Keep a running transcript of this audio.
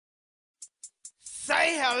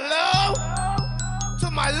Say hello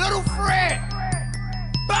to my little friend.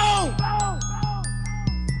 Boom.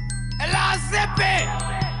 Ela zippin'.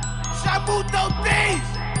 Shabuto thieves.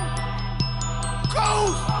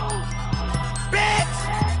 Goose. Bitch.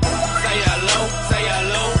 Say hello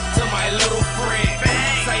to my little friend.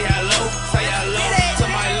 Say hello to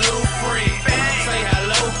my little friend. Say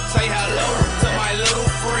hello to my little friend. Say hello to my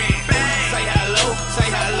little friend. Say hello to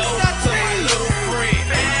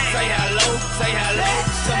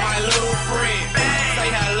my little friend. Say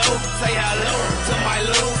hello to my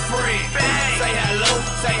little friend. Say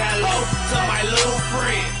hello to my little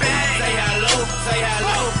friend. Say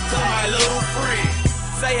hello to my little friend.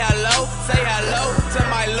 Say hello to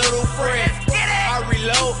my little friend.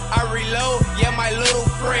 I reload, yeah, my little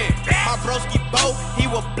friend. My broski Boat, he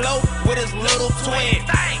will blow with his little twin.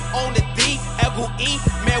 On the D, F-E,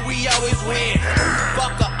 man, we always win.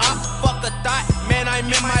 Fuck a op, fuck a thought, man, I'm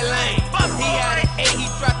in my lane. He had an A, he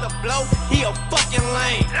tried to blow, he a fucking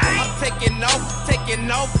lame. I'm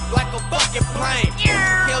taking off like a fucking plane.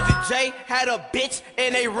 J had a bitch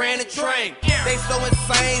and they ran a train. They so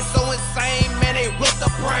insane, man, they whipped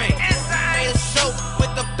the brain. Made a show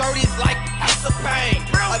with the 30s like House of Pain.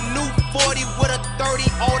 A new 40 with a 30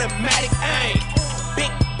 automatic aim.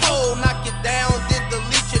 Big pole, knock you down, then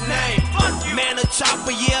delete your name. Man, a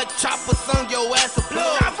chopper, yeah, a chopper, sung your ass a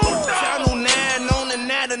blue. Channel 9 on the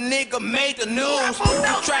night, a nigga made the news.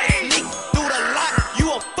 You try to sneak through the lot, you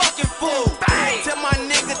a fucking fool. Tell my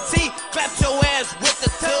nigga T, clap your ass with the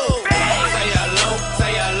tube.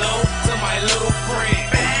 Say hello to my little friend.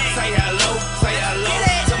 Say hello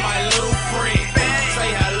to my little friend. Say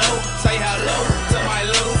hello to my little friend. Say hello to my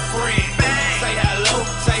little friend. Say hello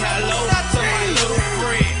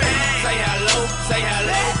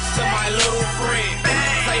to my little friend.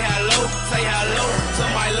 Say hello to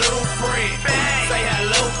my little friend. Say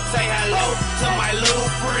hello to my little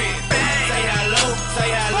friend. Say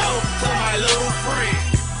hello to my little friend.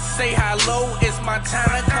 Say hello, it's my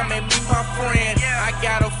time, come and meet my friend. I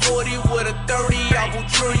got a 40 with a 30, I will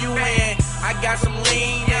drill you in. I got some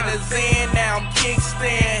lean in the Zen, now I'm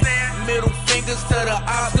kickstand. Middle fingers to the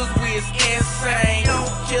Opps, cause we is insane.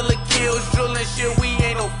 Killer kills, drilling shit, we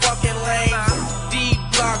ain't no fucking lames. D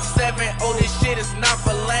Block 7, oh this shit is not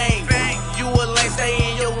for lame. You a lane, stay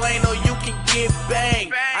in your lane or you can get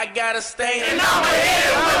banged. I gotta stay and I'ma hit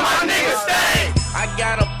it with my niggas stay. I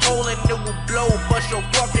got a pole and it will blow, bust your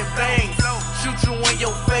fucking veins. Shoot you in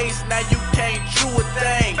your face, now you can't chew a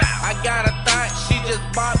thing. I got a thought, she just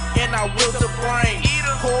bop and I will the brain.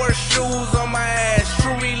 Horseshoes on my ass,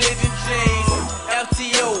 true religion jeans.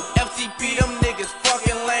 FTO, FTP, them niggas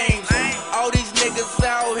fucking lames. All these niggas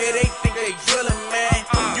out here, they think they drilling, man.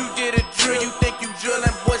 You did a drill, you think you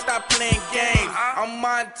drilling, boy, stop playing games. I'm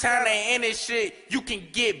Montana and this shit, you can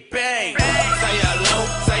get banged. Say hello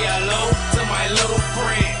to my little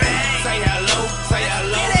friend. Say hello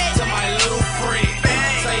to my little friend.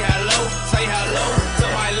 Say hello to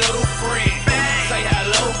my little friend. Say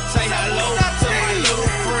hello to my little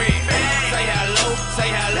friend. Say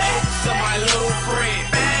hello to my little friend.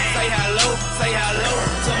 Say hello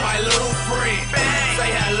to my little friend. Say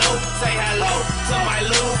hello to my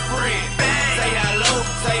little friend. Say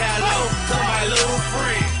hello to my little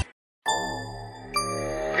friend.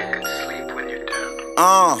 You can sleep when you're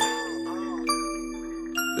down.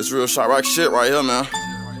 This real Chiraq shit right here, man.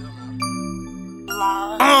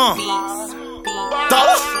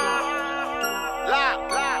 Dollaz.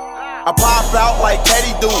 I pop out like Teddy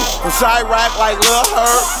do, from Chiraq like Lil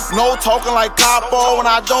Herb. No talking like Capone, and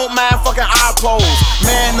I don't mind fucking eye pose.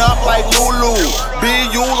 Man up like Lulu,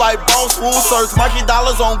 BU like Boss Woo. Search Mikey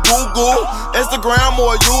Dollaz on Google, Instagram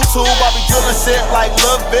or YouTube. I be drilling shit like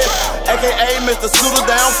Lil Vic, aka Mr. Scooter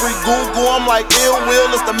Down. Free Google, I'm like Ill Will.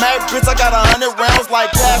 It's the Mac bitch, I got 100 rounds like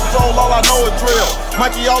Castro. All I know is drill.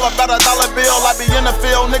 Mikey all about $1 bill. I be in the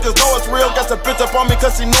field, niggas know it's real. Got a bitch up on me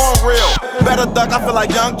cause she know I'm real. Better duck, I feel like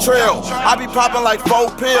Young Trill. I be popping like 4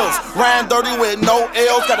 pills. Ran dirty with no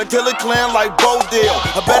L's. Got a killer clan like Bo Deal.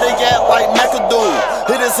 I better get like McAdoo.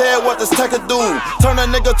 Hit his head what this tech do. Turn a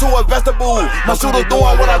nigga to a vegetable. My shooter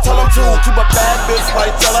doing what I tell him to. Keep a bad bitch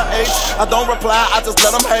like Teller H. I don't reply, I just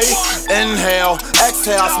let him hate. Inhale,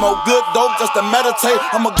 exhale. I smoke good dope just to meditate.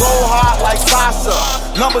 I'ma go hard like Sasha.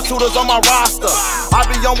 Number shooters on my roster. I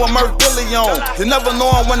be on with Murph Billy on. You never know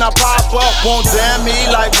him when I pop up. Won't damn me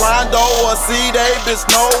like Rondo or C-Day. Bitch,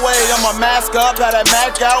 no way. I'ma mask up, had that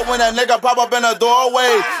Mac out when that nigga pop up in the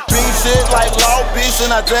doorway. Beat shit like Long Beach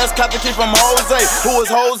and I just got to keep from Jose. Who is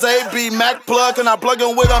Jose? Be Mac plug, and I plug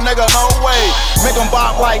in with him, nigga, no way. Make him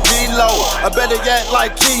bop like D-Lo. I better get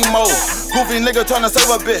like chemo. Goofy nigga tryna save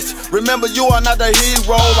a bitch. Remember, you are not the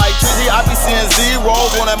hero. Like Gigi, I be seeing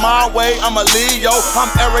zeros. On it my way, I'm a Leo. I'm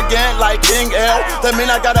arrogant like King L. That mean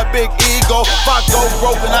I got a big ego. If I go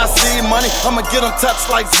broke and I see money, I'ma get them touched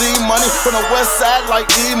like Z money. From the west side like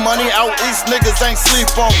E money. Out east niggas ain't sleep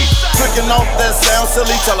on me. Tricking off that sound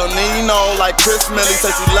silly. Tell her Nino like Chris Millie.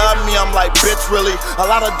 Say she love me, I'm like bitch really. A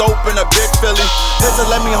lot of dope in a big Philly. This just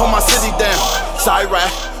let me hold my city down.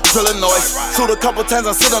 Chiraq. Drilling noise, shoot a couple times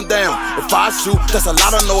and sit them down. If I shoot, that's a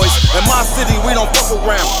lot of noise. In my city, we don't fuck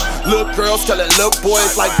around. Little girls killing little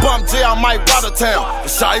boys like Bump J, I might ride a town.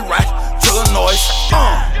 Chiraq, drilling noise.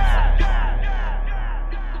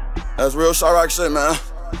 That's real Chiraq shit, man.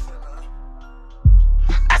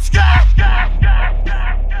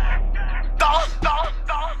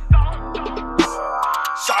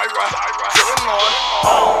 Chiraq, drilling noise.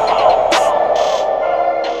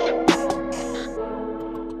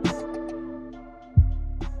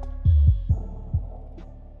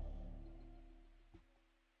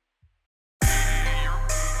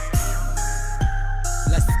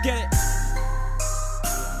 Get it.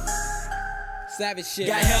 Savage shit.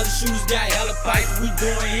 Got hella shoes, got hella pipes. We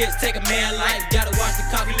doing hits, take a man life. Gotta watch the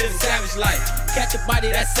coffee, live a savage life. Catch a body,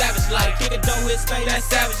 that's savage life. Kick a dough, hit stay, that's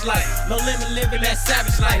savage life. No limit living, that's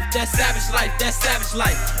savage life. That's savage life, that's savage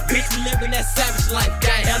life. Bitch, we living that savage life.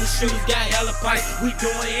 Got hella shoes, got hella pipes. We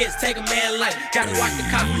doing hits, take a man life. Gotta watch the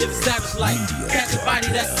coffee, live a savage life. Catch a body,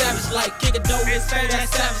 that's savage life. Kick a dough, hit stay, that's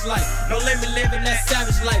savage life. No limit living, that's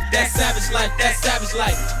savage life. That's savage life, that's savage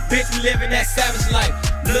life. Bitch, we living that savage life.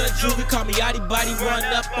 Lil' Juvie call me Yachty body, run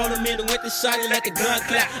up on him in the with the shot and let the gun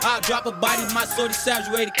clap. I'll drop a body, my Shorty savage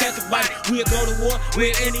way to catch a body. We'll go to war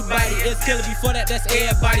with anybody. It's killer before that, that's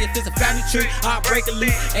everybody. If it's a family tree, I'll break a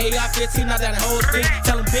leaf. AR-15, not that whole thing.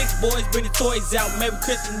 Tell them big boys, bring the toys out. Maybe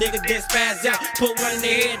Christian nigga, then spaz out. Put one in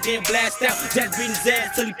their head, then blast out. Just beat his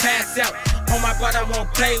ass till he pass out. Oh my brother, I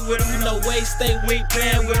won't play with him. You know way stay, we ain't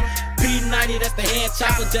playing with him. P90, that's the hand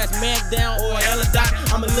chopper, just man down or hella dot.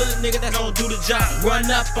 I'm a little nigga that don't do the job. Run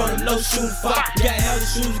up on him, no shooting fuck. Got hella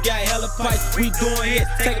shoes, got hella pipes. We doing hits,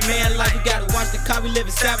 take a man life. You gotta watch the car, we living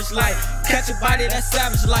savage life. Catch a body, that's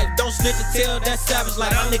savage life. Don't snitch and tell, that's savage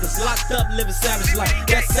life. My niggas locked up, living savage life.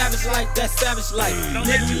 That's savage life, that's savage life.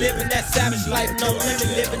 Nigga, we living that savage life. No limit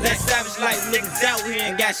living that savage life. Niggas out here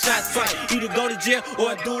and got shot twice. Either go to jail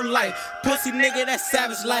or do life. Pussy nigga, that's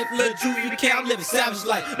savage life. Lil' Juvie, I'm living savage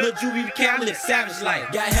life. Lil' Juvie, I'm living savage life.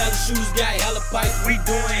 Got hella shoes, got hella pipes. We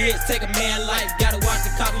doing hits, take a man life. Gotta watch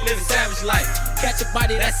the coffee, living savage life. Catch a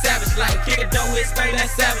body, that's savage life. Kick a dough, hit stay,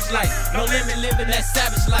 that's savage life. No limit living that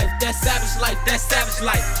savage life. That's savage life, that's savage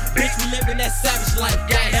life. Bitch, we living that savage life.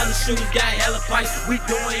 Got hella shoes, got hella pipes. We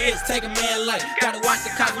doing hits, take a man life. Gotta watch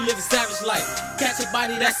the coffee, living savage life. Catch a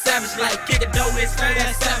body, that's savage life. Kick a dough, hit stay,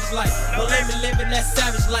 that's savage life. No limit living that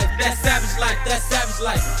savage life. That's savage life, that's savage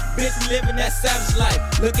life. Bitch, we living that savage life.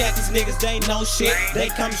 Look at these niggas, they ain't no shit. They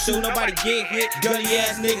come to shoot, nobody get hit. Dirty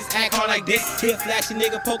ass niggas act hard like this. Hit flashy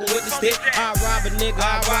nigga poking with the stick. I rob a nigga,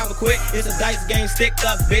 I rob a quick. It's a dice game, stick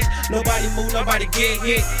up, bitch. Nobody move, nobody get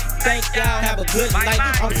hit. Thank y'all, have a good night.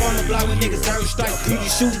 I'm from the block with niggas earn strike. You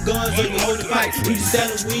just shooting guns or you holding pipe. You just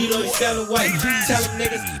selling weed or you selling white. Tell them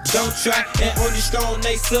niggas, don't try. And only strong,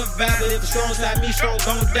 they survive. But if the strong side me, strong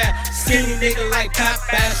gon' die. Skinny nigga like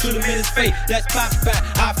Pappy, shoot him in his face. That's Pappy.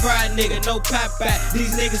 I fry nigga, no Pappy.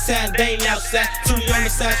 These niggas sound they ain't outside. Two on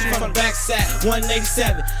the side, she from the backside.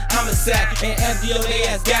 187, homicide. And FDO, they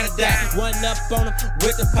ass gotta die. One up on them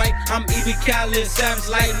with the pipe. I'm EBK, live savage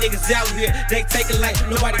like niggas out here. They take it like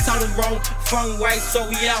nobody talking wrong. Phone right, so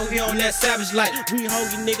we out here on that savage light. We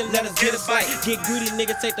hungry nigga, let us get a bite. Get greedy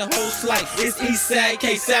nigga, take the whole slice. It's Eastside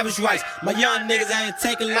K Savage Rice. My young niggas ain't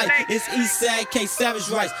taking life. It's Eastside K Savage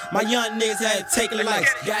Rice. My young niggas ain't taking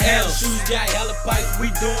life. Got hella shoes, got hella pipes.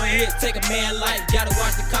 We doing hits, take a man life. Gotta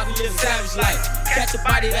watch the coffee, live savage life. Catch a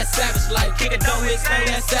body, that's savage life. Kick a dough, hit stay,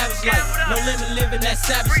 that's savage life. No limit living that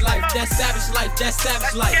savage life. That's savage life, that's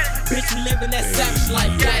savage life. Bitch, we living that savage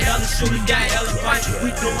life. Got hella shoes, got hella pipes.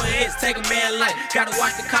 We doing hits, take a man life. Gotta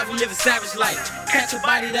watch the coffee, live a savage life. Catch a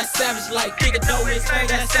body, that's savage life. Kick a dough, hit stay,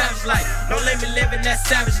 that's savage life. No limit living that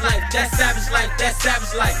savage life. That's savage life, that's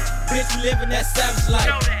savage life. Bitch, we living that savage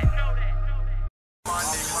life.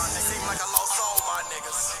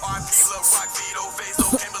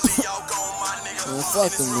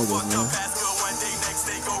 Fuck them niggas, man.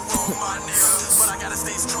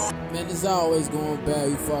 Man, it's always going bad.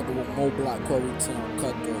 You fucking with Mo Block, Corey Town,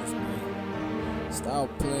 Cutthroats, man. Stop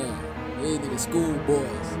playing. These niggas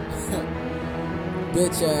schoolboys.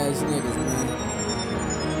 Bitch ass niggas, man.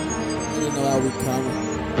 You know how we coming.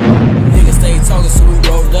 Niggas stay talking, so we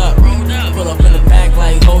rolled up. Pull up in the back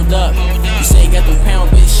like, hold up. You say you got the pound,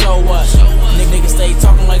 bitch, show us. Niggas stay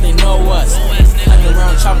talking like they know us. Hanging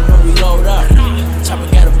around chopping when we load up. Chopper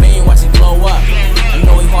got a beam, watch it blow up. I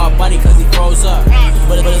know he hard body cause he froze up.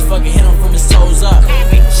 But it's fucking hit him from his toes up.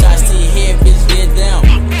 Shots to your head, bitch, get down.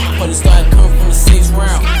 Police started coming from the 6th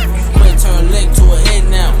round. Quit turn leg to a head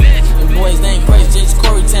now. Them boys, they ain't crazy, just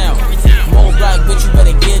Corey Town. Mole block, bitch, you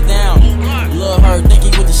better get down. Lil' her, think he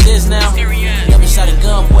with the shits now. Never shot a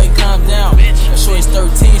gun, boy, calm down. That shorty's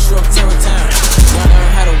 13, shoot up Town. Y'all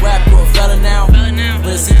learn how to rap, you a fella now.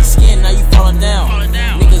 But see your skin, now you falling down.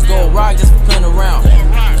 Niggas go rock just for playing around.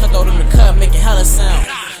 Cut throat in the cut, making hella sound.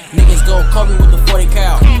 Niggas go Kobe with the 40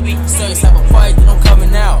 cal. Sex have a fight, then I'm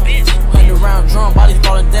coming out. 100 round drum, bodies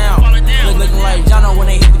falling down. Looking like Jono when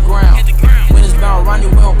they hit the ground. When it's bound, Ronnie,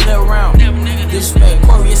 we don't play around. Disrespect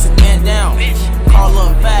Corey, it's a man down. Call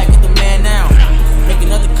up back, get the man now. Make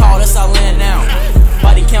another call, that's our land now.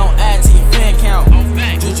 Body count, add to your fan count.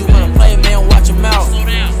 Juju wanna play, man, watch him out.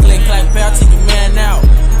 Click, clack, pal, take your man out.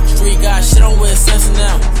 Street guy, shit on with sense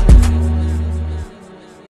now.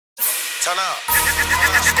 Turn up.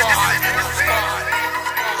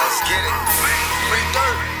 Let's get it. Bring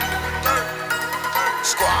dirt.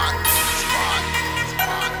 Squad.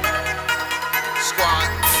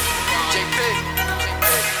 JP.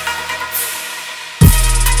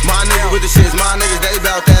 My nigga with the shits, my niggas, they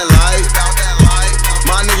bout that life.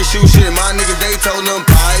 My niggas shoot shit, my niggas, they told them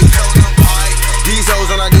pipe. These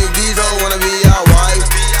hoes on our dick, these hoes wanna be our wife.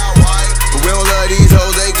 But we don't love these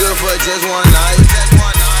hoes, they good for just one night.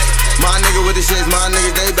 My nigga with the shits, my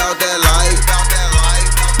niggas, they bout that life.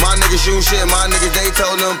 My niggas shoot shit, my niggas, they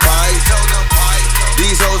told them pipe.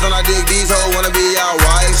 These hoes on our dick, these hoes wanna be our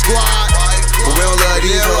wife. Squad. But we don't love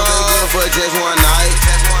these hoes, they good for just one night.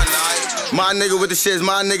 My nigga with the shits,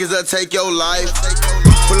 my niggas will take your life.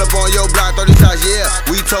 Pull up on your block, 30 shots, yeah,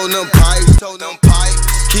 we told them pipes.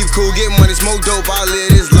 Keep cool, get money, smoke dope, I live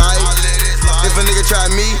this life. If a nigga try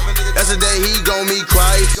me, that's the day he gon' meet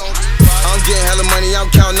Christ. I'm getting hella money, I'm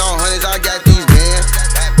counting on hundreds, I got these bands.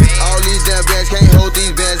 All these damn bands can't hold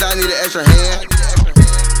these bands, I need an extra hand.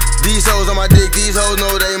 These hoes on my dick, these hoes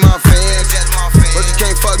know they my fans. But you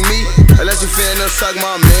can't fuck me, unless you finna suck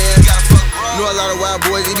my man. Know a lot of wild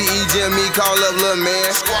boys, EDE, me, call up lil'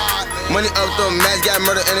 man. Money up the match, got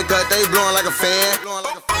murder in the cut, they blowing like a fan.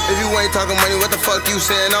 If you ain't talking money, what the fuck you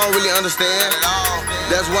saying? I don't really understand.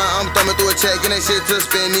 That's why I'm thumbing through a check and they shit to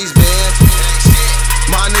spend these bands.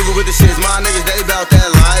 My nigga with the shits, my niggas, they bout that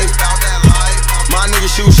life. My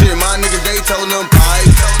niggas shoot shit, my niggas, they told them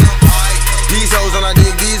pipe. These hoes on our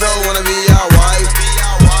dick, these hoes wanna be our wife.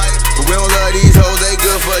 But we don't love these hoes, they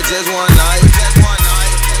good for just one night.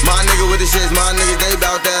 My nigga with the shits, my niggas, they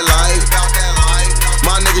bout that life.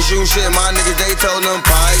 My niggas shoot shit, my niggas, they told them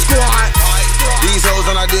pipe. These hoes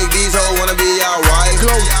on our dick, these hoes wanna be our wife.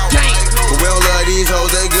 But we don't love these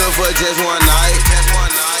hoes, they good for just one night.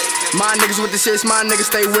 My niggas with the shits, my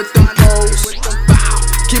niggas stay with them hoes.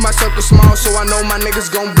 Keep my circle small so I know my niggas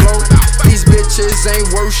gon' blow. These bitches ain't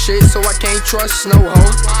worth shit so I can't trust no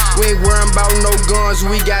hoe. We ain't worryin' about no guns,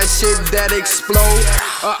 we got shit that explode.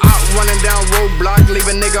 Out running down roadblock, leave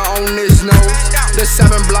a nigga on his nose. The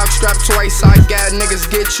 7 block strapped twice, I got niggas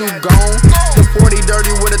get you gone. The 40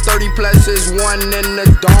 dirty with a 30 plus is one in the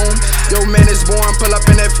dome. Yo man is born, pull up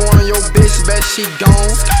in that foreign, yo bitch bet she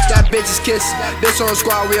gone. That bitch is kiss, this on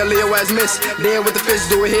squad we a Leo as miss. Dead with the fist,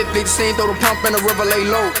 do a hit, beat the scene, throw the pump in the river, lay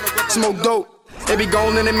low. Smoke dope, it be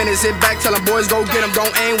gone in a minute. Sit back, tell them boys go get them.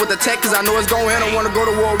 Don't aim with the tech, cause I know it's gon' hit. I don't wanna go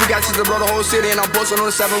to war. We got shit to blow the whole city, and I'm posting on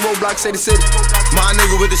the 7 roadblock, city. My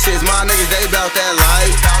nigga with the shits, my niggas, they bout that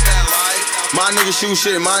life. My niggas shoot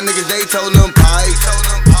shit, my niggas, they told them pipe.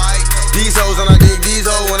 These hoes on our dick, these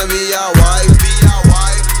hoes wanna be our wife.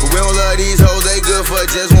 But we don't love these hoes, they good for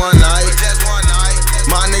just one night.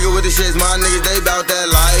 My nigga with the shits, my niggas, they bout that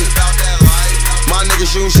life. My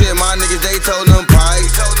niggas shoot shit, my niggas, they told them pipe.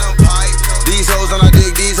 These hoes on our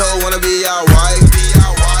dick, these hoes wanna be our wife.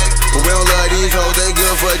 But we don't love these hoes, they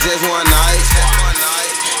good for just one night.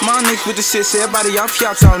 My niggas with the shit, everybody off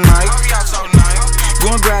yachts all night.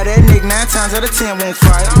 Go and grab that nigga 9 times out of 10 won't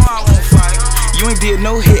fight. You ain't did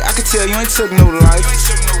no hit, I can tell you ain't took no life.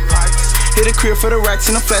 Hit a crib for the racks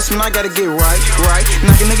and the flats, man, I gotta get right.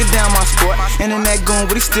 Knock a nigga down my spot, and in that goon,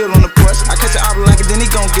 but he still on the porch. I catch an opera like it, then he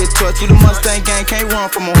gon' get touched. We the Mustang gang, can't run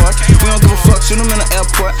from a horse. We don't give a fuck, shoot him in the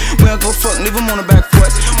airport. We don't give a fuck, leave him on the back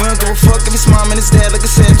porch. We don't give a fuck if his mom and his dad, like I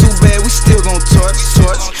said, too bad, we still gon' torch.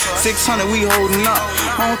 600, we holding up.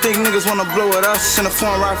 I don't think niggas wanna blow at us. In the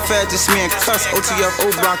phone right fast, just me and Cuss. OTF,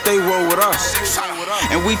 O-Block, they roll with us.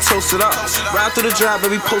 and we toast it up. Ride through the drive,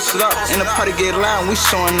 baby, post it up. And the party get loud, and we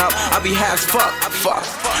showing up. I be high as fuck,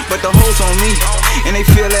 but the hoes on me, and they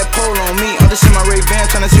feel that pole on me. I'm just in my Ray-Ban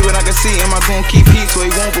trying to see what I can see. Am I gon' keep heat so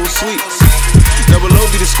he won't go sweet? Double O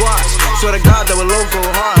be the squads. Swear to God, double O go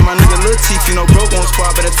hard. And my nigga Lil Teeth, you know, bro gon'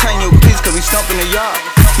 squad. Better tighten your cleats, cause we stumpin' the yard.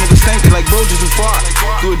 Smoking stanky like bro just too far.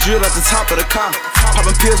 Do a drill at the top of the car.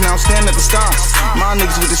 Poppin' pills, now I'm standing at the stars. My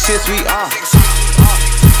niggas with the shits, we are.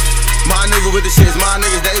 My niggas with the shits, my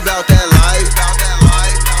niggas, they bout that life.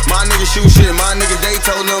 My niggas shoot shit, my niggas, they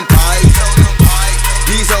told them pipes.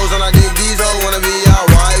 These hoes on our dick, these hoes wanna be our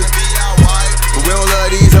wife. But we don't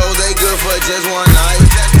love these hoes, they good for just one night.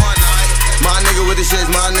 My nigga with the shits,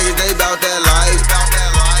 my niggas, they bout that life.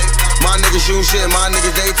 My niggas shoot shit, my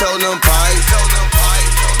niggas, they told them pipes.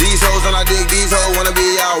 These hoes on our dick, these hoes wanna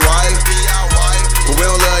be our wife. But we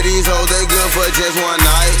don't love these hoes, they good for just one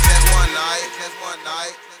night.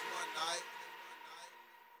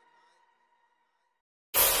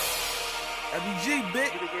 FBG,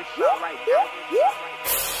 bitch.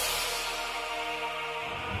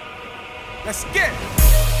 Let's get it.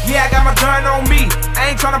 Yeah, I got my gun on me.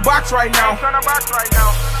 I ain't tryna box right now.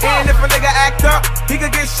 And if a nigga act up, he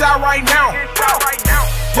could get shot right now.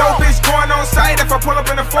 Yo, bitch going on site if I pull up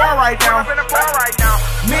in the 4 right now.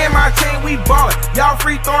 Me and my team, we ballin'. Y'all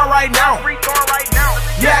free throwing right now.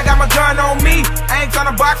 Yeah, I got my gun on me. I ain't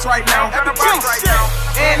tryna box right now.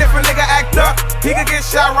 And if a nigga act up, he could get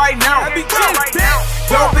shot right now.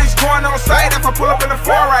 Yo, bitch going on site if I pull up in the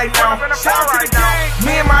 4 right now.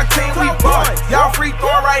 Me and my team, we ballin'. Y'all free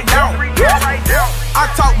throwing right now. I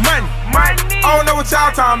talk money. I don't know what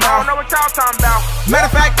y'all talking about. Matter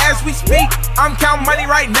of fact, as we speak, I'm counting money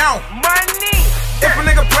right now. If a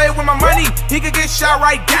nigga play with my money, he could get shot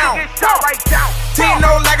right down. Team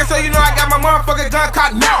no lagger, so you know I got my motherfucking gun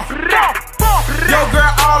cocked now. Yo,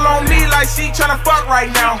 girl all on me like she tryna fuck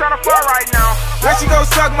right now. When she go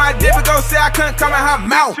suck my dick, but go say I couldn't come in her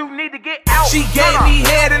mouth. She gave me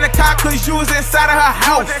head in the car cause you was inside of her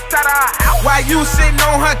house. While you sitting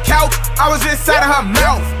on her couch, I was inside of her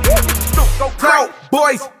mouth. Clout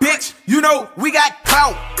boys, bitch, you know we got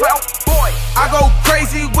clout. I go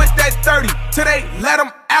crazy with that 30 till they let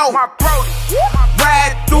them out.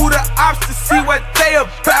 Ride through the Opps to see what they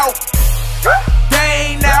about.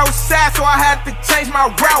 They ain't outside, so I had to change my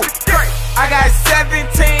route. I got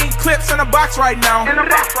 17 clips in the box right now.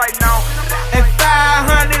 And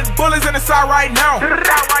 500 bullets in the side right now.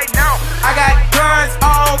 I got guns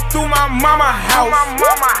all through my mama house.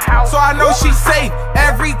 So I know she's safe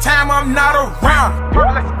every time I'm not around.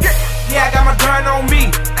 Yeah, I got my gun on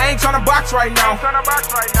me. I ain't tryna box right now.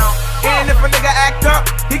 And if a nigga act up,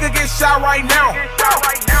 he could get shot right now.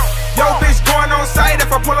 Yo, bitch going on site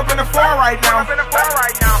if I pull up in the 4 right now.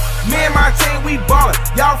 Me and my team, we ballin'.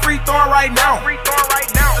 Y'all free throwing right now.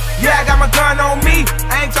 Yeah, I got my gun on me.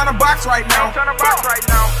 I ain't tryna box right now.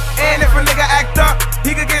 And if a nigga act up,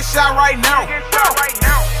 he could get shot right now.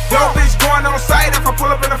 Yo, bitch going on site if I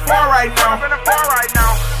pull up in the 4 right now.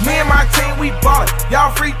 Me and my team, we ballin'.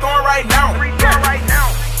 Y'all free throwing right now.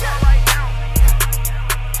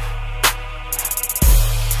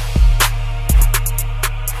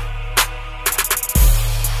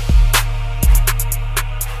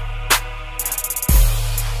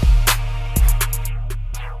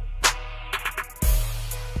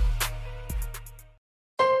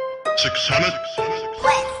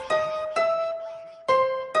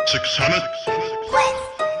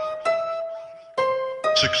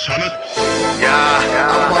 $600. Yeah,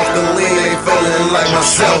 I'm off the lean, ain't feeling like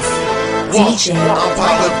myself. Whoa, I'm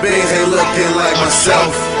popping beans, ain't looking like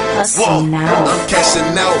myself. Whoa, I'm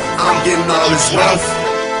cashing out, I'm getting all this wealth.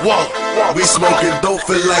 Whoa, we smoking dope,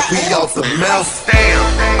 feel like we off the mouth. Damn,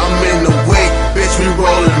 I'm in the wake, bitch, we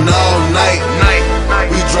rolling all night.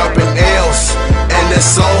 We dropping L's, and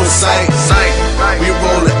that's on sight. We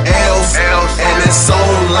rolling L's, and that's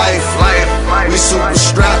on life. We super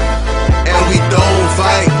strapped, and we don't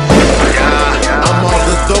fight. I'm off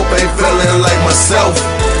the dope, ain't feeling like myself.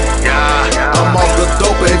 I'm off the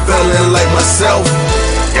dope, ain't feeling like myself.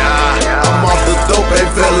 I'm off the dope, ain't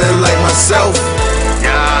feeling like myself.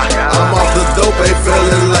 I'm off the dope, ain't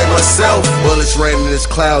feeling like myself. Well, it's raining, it's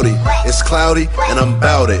cloudy, and I'm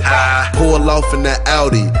bout it. Pull off in that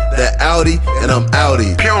Audi, and I'm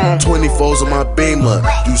outie. 24s on my Beamer,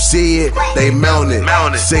 you see it, they mounted.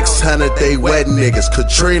 600, they wet niggas.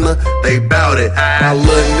 Katrina, they bout it. My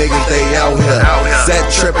little niggas, they out here.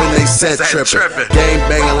 Set trippin', they set trippin'. Game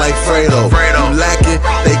banging like Fredo. You lacking,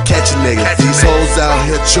 they catchin' niggas. These hoes out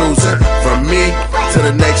here choosing from me to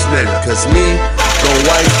the next nigga. Cause me, no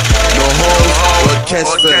wife, no hoes, but catch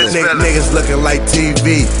feelings. Niggas looking like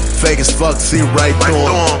TV. Fake as fuck, see right through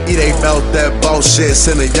him. Edai felt that bullshit,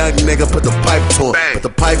 send a young nigga, put the pipe to him. Put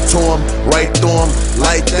the pipe to him, right through him,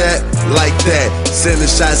 like that, like that. Send a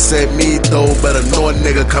shot, said me though, better know a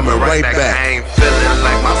nigga coming right back. I ain't feeling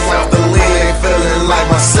like myself. The lean ain't feeling like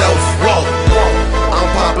myself. Whoa. I'm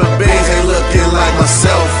popping beans, ain't looking like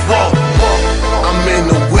myself. Whoa. I'm in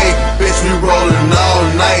the week, bitch, we rolling all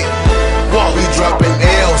night. Whoa. We dropping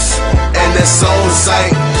L's, and that's on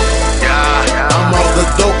sight. I'm off the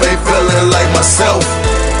dope, ain't feeling like myself.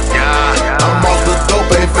 I'm off the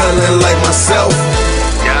dope, ain't feeling like myself.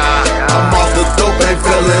 I'm off the dope, ain't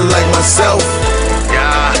feeling like myself.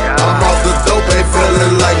 I'm off the dope, ain't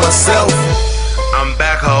feeling like myself. I'm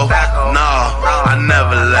back, ho. No, I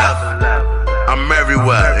never left. I'm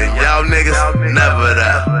everywhere, and y'all niggas never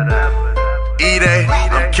there. Edai,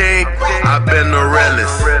 I'm king, I've been the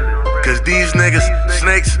realest. Cause these niggas,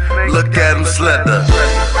 snakes, look at them slither.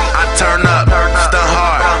 I turn up, stunt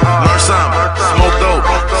hard, learn something, smoke dope,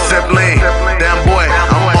 sip lean. Damn boy,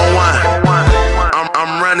 I'm on one.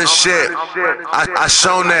 I'm running shit. I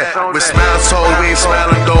shown that. With smiles told, we ain't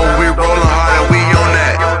smiling though. We rolling hard and we on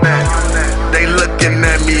that. They looking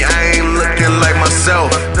at me, I ain't looking like myself.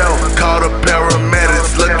 Call the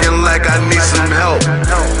paramedics, looking like I need some help.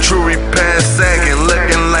 True repair sagging,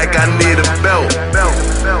 looking like I need a belt.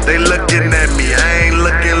 They looking at me, I ain't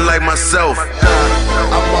looking like myself.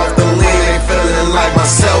 I'm off the lean, ain't feeling like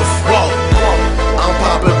myself. Whoa. I'm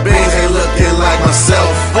popping beans, ain't looking like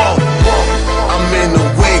myself. Whoa. I'm in the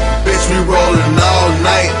wake, bitch, we rolling all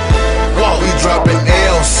night. Whoa. We dropping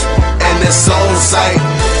L's, and it's on sight.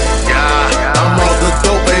 I'm off the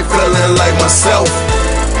dope, ain't feeling like myself.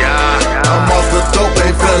 I'm off the dope,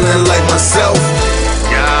 ain't feeling like myself.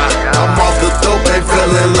 I'm off the dope, ain't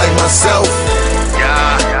feeling like myself.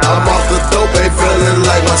 I'm off the dope, ain't feeling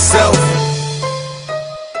like myself.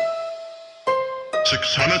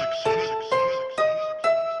 600.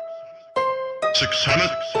 600.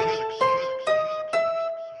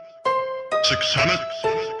 600.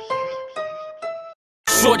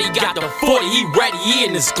 Shorty got the 40, he ready, he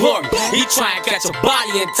in his glory. He try and catch a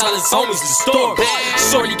body and tell his homies the story.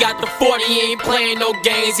 Shorty got the 40, he ain't playing no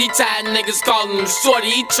games. He tired niggas calling him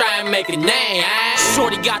Shorty, he try and make a name.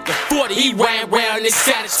 Shorty got the 40, he ran around this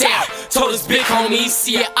side of town. Told his big homie, he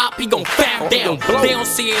see an op, he gon' fam down. They don't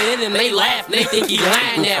see it in him, they laugh, they think he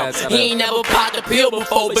lying now. He ain't never popped a pill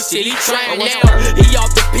before, but shit, he trying now. He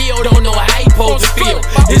off the pill, don't know how he supposed to feel.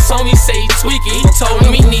 His homie say he tweaking, he told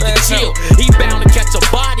him he need to chill. He bound to catch a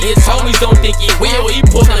body, his homies don't think he will. He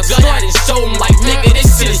pulled a gun out and showed him like, nigga,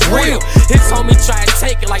 this shit is real. His homie try to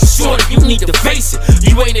take it like, Shorty, you need to face it.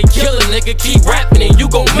 You ain't a killer, nigga, keep rapping and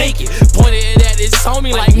you gon' make it. Pointed it at his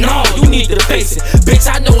homie like, no, you need to face it.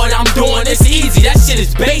 Bitch, I know what I'm doing, it's easy, that shit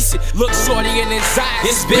is basic. Look Shorty in his eyes,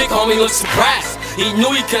 his big homie look surprised. He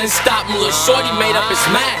knew he couldn't stop him, little Shorty made up his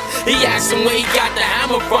mind. He asked him where he got the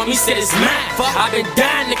hammer from, he said it's mine. I've been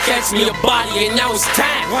dying to catch me a body and now it's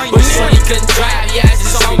time. But Shorty couldn't drive, he asked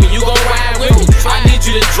his homie, you gon' ride with me? I need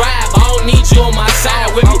you to drive, I don't need you on my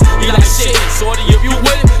side with me. He like, shit, Shorty, if you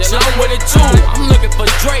with it, then I'm with it too. I'm looking for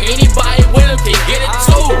Dre, anybody with him can get it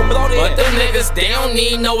too. But them niggas, they don't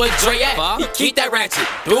need know what Dre at. He keep that ratchet,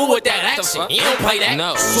 through with that action, he don't play that.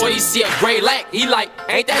 Shorty see a gray lack, he like,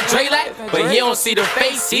 ain't that Dre lack? But he don't see the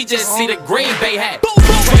face, he just see the Green Bay hat.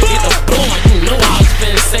 Get the blowin', you know I was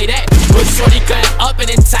finna say that. But Shorty cut up in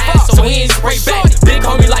time, so he ain't spray back. Big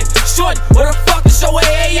homie like, Shorty, where the fuck is your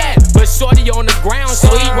AA at? But Shorty on the ground,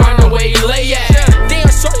 so he run the way he lay at. Damn,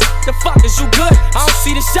 Shorty, the fuck is you good? I don't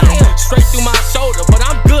see the shot. Straight through my shoulder, but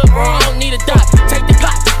I'm good, bro, I don't need a dot. Take the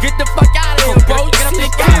Glock, get the fuck out of here, bro. Get up the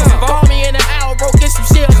gas, follow me in the hour, bro, get some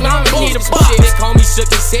shells, man, I'ma need a box. Big homie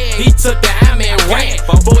shook his head, he took the hammer and ran.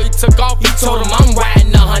 Before he took off, he told him I'm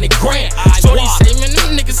riding 100 grand. Shorty say, man,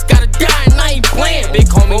 them niggas gotta die and I ain't playing. Big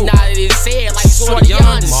homie nodded his head like, Shorty, you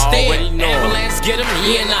understand. Ambulance get him,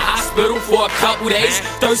 he in the hospital for a couple days.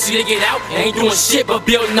 Thirsty to get out, ain't doing shit but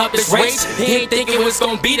building up his rage. He ain't think it was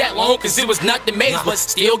gonna be that long, cause it was nothing made. But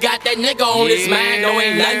still got that nigga on his mind, no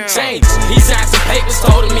ain't nothing changed. He signed some papers,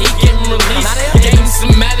 told him he getting released. Gave him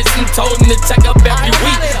some medicine, told him to check up every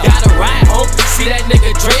week. Gotta ride home, see that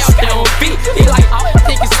nigga Dre out there on feet. He like, oh, I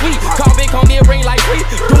think it's sweet. Call Big homie and ring like we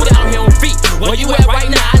do down here on feet. Where you at right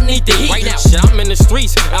now? I need the heat. Right now, shit, I'm in the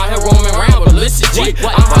streets, out here roaming around, but listen, G,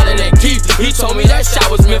 I'm hotter than Keith. He told me that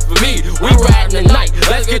shot was meant for me. We riding tonight,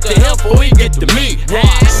 let's get to him before we get to me.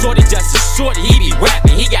 Shorty just a shorty, he be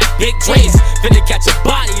rapping, he got big dreams. Finna catch a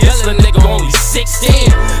body, this little nigga only 16.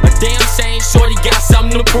 A damn shame, Shorty got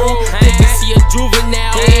something to prove. They can see a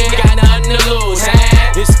juvenile, he ain't got nothing to lose.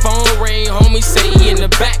 His phone ring, homie say he in the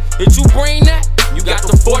back. Did you bring that? You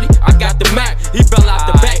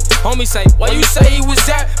Why you say he was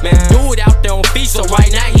there? Man, do it out there on feet, so right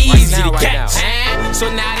now he easy to catch. So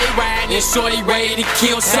now they riding and Shorty ready to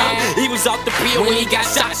kill something. He was off the pill when he got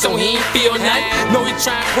shot, so he ain't feel nothing. No, he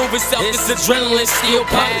trying to prove himself, it's adrenaline still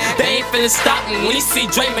pumping. They ain't finna stop him. When he see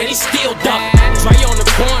Dre, man, he still dump. Dre on the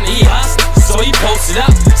corner, he hustling, so he posted up.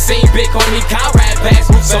 Seen big homie car ride past,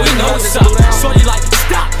 so he knows what's up. Shorty like,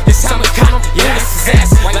 stop, it's time to cop. Yeah, this is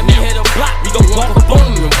ass. Let me hit a block, we gon' walk up on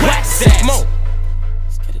him and wax ass. Come on.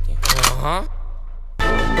 Let's get it then.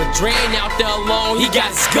 But Dre ain't out there alone, he got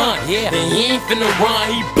his gun. Yeah. And he ain't finna run,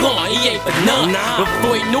 he blowin', he ain't for none.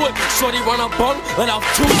 Before he knew it, Shorty run up on him, let off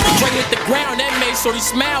two. Dre hit the ground, that made Shorty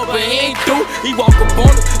smile, but he ain't through. He walk up on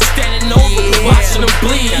him, standing over, watching him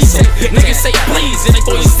bleed. He said, niggas say please, and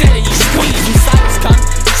before he said it, he squeezed. He silence coming,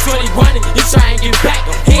 Shorty running, he try and get back.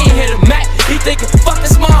 He ain't hit a mat, he thinking, fuck,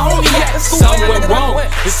 that's my homie. Something went wrong,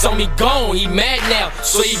 it's on me gone, he mad now.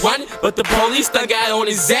 So he running, but the police done got on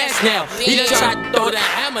his ass now. He done tried to throw the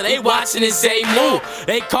hammer, they watching his A move.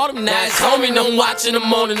 They caught him, now his homie done watching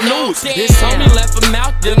him on the news. His homie left him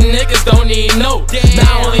out, them niggas don't even know.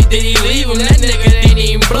 Not only did he leave him, that nigga didn't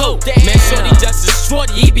even blow. Man, Shorty just a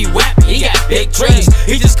shorty, he be rapping, he got big dreams.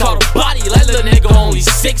 He just caught a body, that little nigga only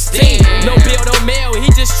 16. No bill, no mail, he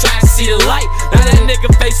just trying to see the light. Now that nigga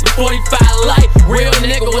facing 45 life, real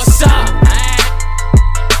nigga, what's up?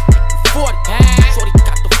 40, Shorty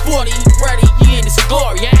got the 40, he ready, he in his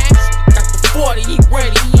glory, got the 40, he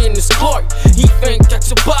ready, he in his glory. He finna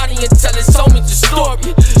catch a body and tell his homies the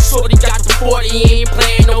story. Shorty got the 40, he ain't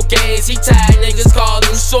playing no games. He tired niggas call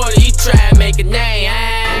him Shorty, he try to make a name.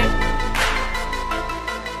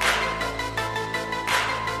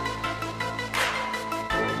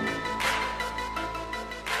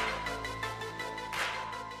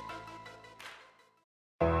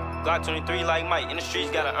 Glock 23 like Mike, in the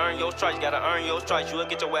streets, gotta earn your stripes, gotta earn your stripes. You will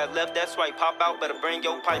get your ass left, that's right. Pop out, better bring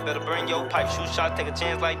your pipe, better bring your pipe. Shoot shots, take a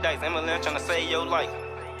chance like dice. NLMBK tryna save your life.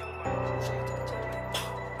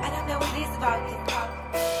 I don't know what this is about.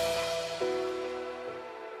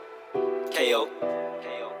 KO.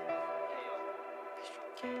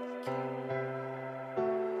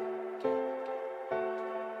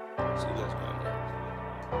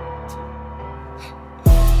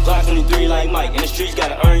 Glock 23 like Mike, in the streets,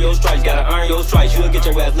 gotta earn your stripes, gotta earn your stripes. You will get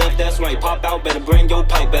your ass left, that's right. Pop out, better bring your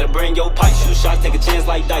pipe, better bring your pipe. Shoot shots, take a chance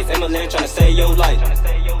like dice. NLMBK tryna save your life.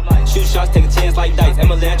 Shoot shots, take a chance like dice.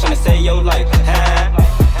 NLMBK tryna save your life.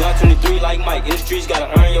 Glock 23 like Mike, in the streets, gotta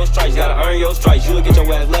earn your stripes, gotta earn your stripes. You will get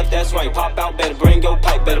your ass left, that's right. Pop out, better bring your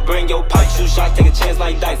pipe, better bring your pipe. Shoot shots, take a chance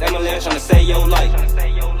like dice. NLMBK tryna save your life.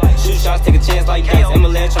 Shoot shots, take a chance like dice.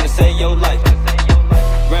 NLMBK tryna save your life.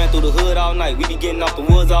 Ran through the hood all night, we be getting off the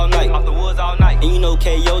woods all night. And you know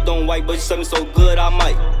KO don't white, but you something so good I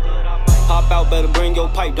might. Pop out, better bring your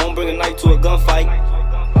pipe, don't bring a knife to a gunfight.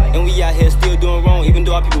 And we out here still doing wrong, even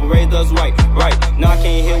though our people raised us right. Now I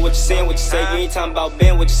can't hear what you're saying, what you say. You ain't talking about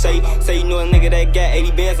Ben, what you say. Say you know a nigga that got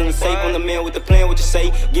 80 bands in the safe. I'm the man with the plan, what you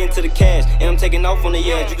say. Get into the cash, and I'm taking off on the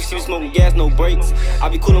edge. You can see me smoking gas, no brakes. I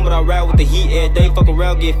be coolin', but I ride with the heat every day. Fuck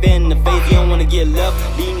around, get fan in the face. You don't wanna get left,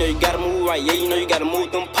 but you know you gotta move right. Yeah, you know you gotta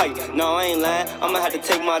move them pipes. No, I ain't lying, I'ma have to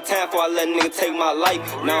take my time before I let a nigga take my life.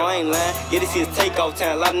 No, I ain't lying, yeah, this is takeoff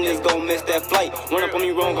time. A lot of niggas gon' miss that flight. Run up on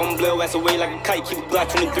me wrong, gon' blow ass away like a kite. Keep a Glock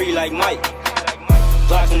 23 like Mike.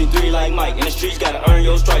 Glock 23 like Mike, in the streets, gotta earn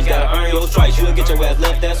your stripes, gotta earn your stripes. You will get your ass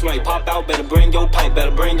left, that's right. Pop out, better bring your pipe,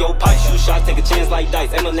 better bring your pipe. Shoot shots, take a chance like dice.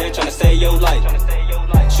 NLMBK tryna save your life.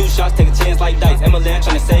 Shoot shots, take a chance like dice. NLMBK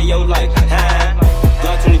tryna save your life.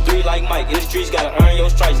 Glock 23 like Mike, in the streets, gotta earn your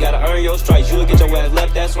stripes, gotta earn your stripes. You will get your ass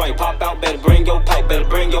left, that's right. Pop out, better bring your pipe, better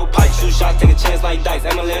bring your pipe. Shoot shots, take a chance like dice.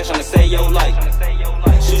 NLMBK tryna save your life.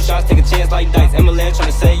 Shoot shots, take a chance like dice. NLMBK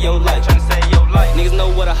tryna save your life. Niggas know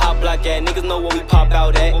what a hot block at. Niggas know what we pop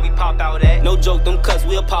out at. No joke, them cuts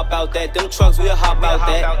we'll pop out that. Them trucks we'll hop out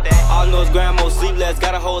that. All know it's grandma sleepless.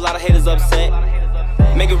 Got a whole lot of haters upset.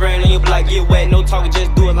 Make it rain on your block, get wet. No talking,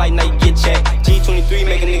 just do it like night, get checked. G23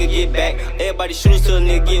 make a nigga get back. Everybody shooters till a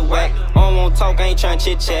nigga get whacked. I don't wanna talk, I ain't tryna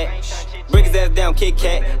chit chat. Break his ass down, Kit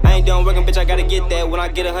Kat. I ain't done working, bitch, I gotta get that. When I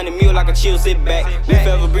get 100 mil, I can chill, sit back. We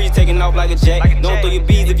forever breeze, taking off like a jack. Don't throw your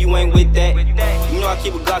bees if you ain't with that. You know I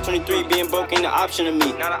keep a Glock 23, being broke ain't an option to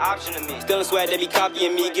me. Still a swag, they be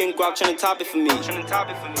copying me, getting guap, trying to top it for me.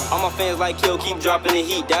 All my fans like Kill, keep dropping the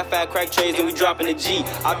heat. That fat crack trays, and we dropping the G.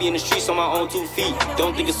 I be in the streets on my own 2 feet.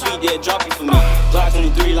 Don't think it's sweet, they'll drop it for me. Glock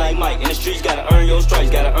 23 like Mike, in the streets, gotta earn your stripes,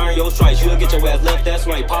 gotta earn your stripes. You'll get your ass left, that's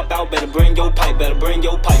right. Pop out, better bring your pipe, better bring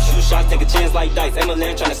your pipe. Shoot shots, take a chance like dice.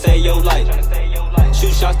 NLMBK tryna save your life.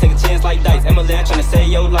 Shoot shots, take a chance like dice. MLM tryna save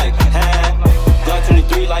your life. Glock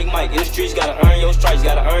 23 like Mike. In the streets, gotta earn your stripes.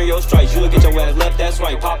 Gotta earn your stripes. You'll get your ass left, that's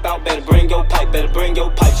right. Pop out, better bring your pipe. Better bring your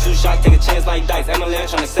pipe. Shoot shots, take a chance like dice. MLM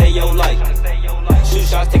tryna save your life. Shoot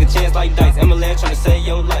shots, take a chance like dice. MLM tryna save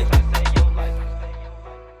your life.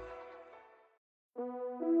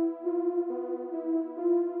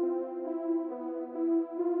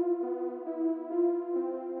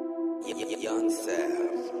 Young Sav.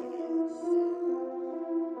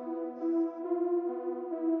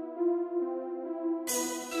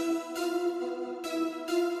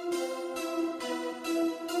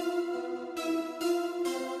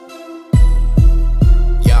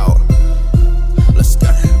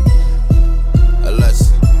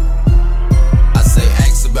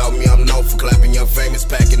 Famous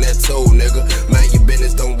packing that toe, nigga. Man, your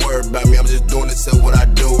business, don't worry about me. I'm just doing it, so what I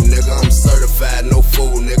do, nigga. I'm certified, no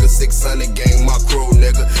fool, nigga. 600 gang, my crew,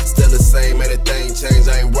 nigga. Still the same, anything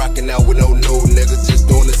changed. I ain't rocking out with no new niggas. Just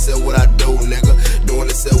doing it, so what I do, nigga.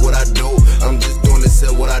 Doing it, so what I do. I'm just doing it,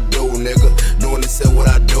 so what I do, nigga. Doing it, so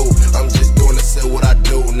what I do. I'm just doing it, so what I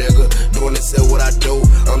do, nigga. Doing it, so what I do.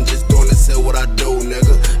 I'm just doing it, so what I do,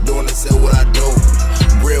 nigga. Doing it, so what I do.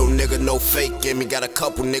 Real nigga, no fake in me. Got a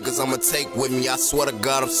couple niggas I'ma take with me. I swear to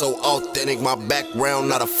God, I'm so authentic. My background,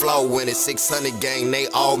 not a flaw in it. 600 gang, they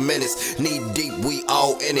all menace. Knee deep, we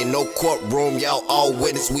all in it. No courtroom, y'all all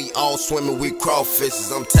witness. We all swimming, we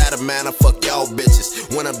crawfishes. I'm tired of man, I fuck y'all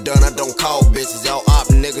bitches. When I'm done, I don't call bitches. Y'all op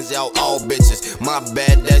niggas, y'all all bitches. My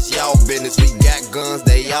bad, that's y'all business. We got guns,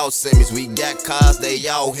 they all semis. We got cars, they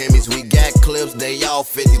all hemis. We got clips, they all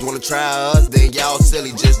 50s. Wanna try us, then y'all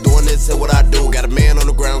silly. Just doing this is what I do. Got a man on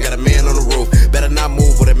the ground, got a man on the roof. Better not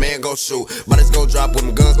move or that man gon' shoot. Bodies gon' drop when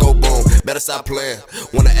my guns go boom. Better stop playing.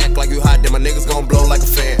 Wanna act like you hot, then my niggas gon' blow like a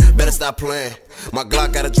fan. Better stop playing. My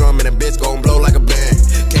Glock got a drum and a bitch gon' blow like a band.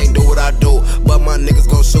 Can't do what I do, but my niggas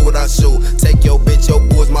gon' shoot what I shoot. Take your bitch, your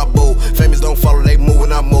boo is my boo. Famous don't follow, they move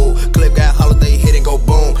when I move. Clip got holiday hit and go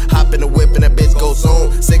boom. Hop in the whip and that bitch go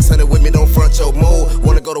zoom. 600 with me, don't front your move.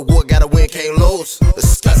 Wanna go to war, gotta win, can't lose.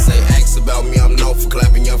 I say ask about me, I'm known for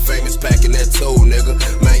clapping. Young famous packing that toe, nigga.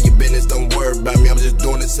 Man, your business, don't worry about me. I'm just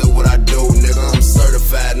doing it, so what I do, nigga. I'm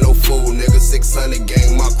certified, no fool, nigga. 600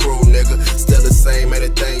 gang, my crew, nigga. Still the same,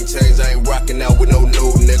 anything changed. I ain't rocking out with no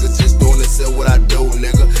new niggas. Just doing it, so what I do,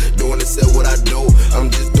 nigga. Doing it, so what I do. I'm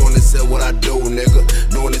just doing it, so what I do, nigga.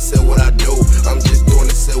 Doing it, so what I do. I'm just doing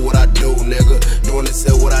it, so what I do, nigga. Doing it,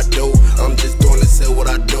 so what I do. I'm just doing it, so what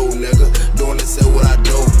I do, nigga. Doing it, so what I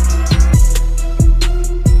do.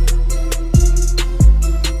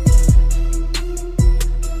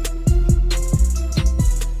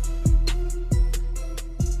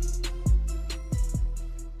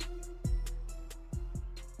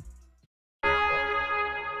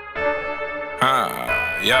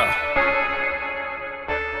 Yeah.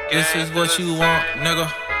 This is what you want, nigga.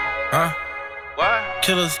 Huh? What?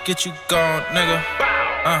 Killers get you gone, nigga.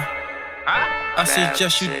 I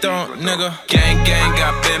suggest you don't, nigga. Gang,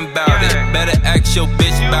 I been bout it. Better ask your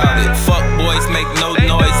bitch bout it. Fuck boys make no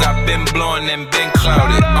noise. I been blowing and been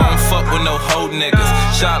clouded. I don't fuck with no hoe niggas.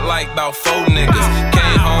 Shot like about 4 niggas.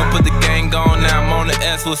 Came home, put the gang on. Now I'm on the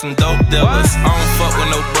S with some dope dealers. I don't fuck with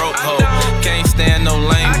no broke hoe. Can't stand no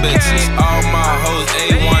lame bitches. All my hoes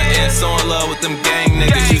A1 and so in love with them gang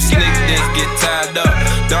niggas. You sneak this, get tied up.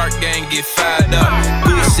 Dark gang get fired up.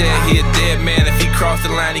 Boo said he a dead man. If he cross the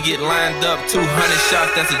line, he get lined up. 200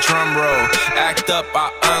 shots, that's a drum roll. Act up, I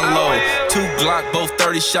unload. 2 Glock, both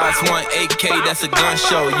 30 shots. 1 AK, that's a gun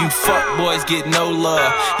show. You fuck boys get no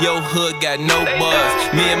love. Your hood got no buzz.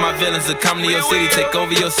 Me and my villains will come to your city, take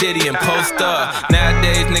over your city and post up.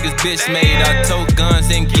 Nowadays niggas bitch made. I tote guns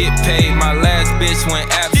and get paid. My last bitch went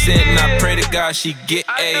absent and I pray to God she get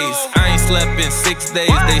A's. I ain't slept in 6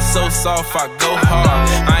 days. They so soft, I go hard.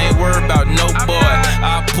 I ain't worried about no boy.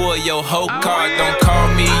 I pull your whole card. Don't call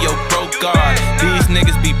me your broke guard. These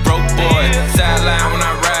niggas be broke boy. Sideline when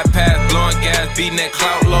I ride past, blowing gas, beating that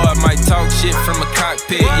clout lord. Might talk shit from a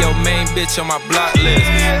cockpit. Yo main bitch on my block list.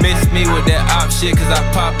 Miss me with that op shit, cause I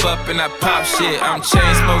pop up and I pop shit. I'm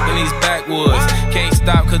chain smoking these backwoods. Can't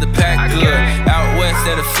stop cause the pack good. Out west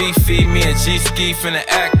at a Fifi, me and G-Ski finna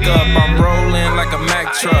act up. I'm rolling like a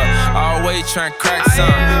Mack truck. Always trying to crack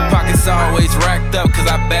some. Pockets always racked up cause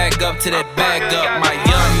I bag up to that bag up. My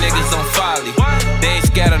young niggas on folly. They ain't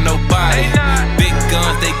scatter nobody. Big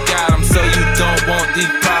guns, they got them, so you don't want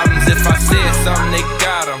these problems. If I said something, they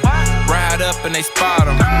got them. Ride up and they spot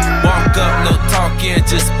him. Walk up, no talking,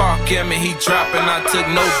 just spark him and he dropping. I took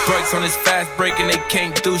no breaks on his fast break and they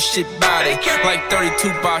can't do shit about it. Like 32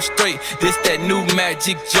 bar straight, this that new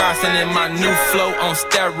Magic Johnson and my new flow on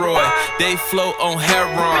steroid. They flow on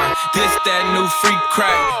heroin, this that new free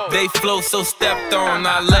crack. They flow so stepped on,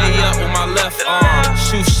 I lay up with my left arm,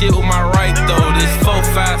 shoot shit with my right though. This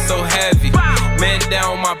 4-5 so heavy, man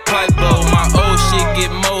down my pipe blow. My old shit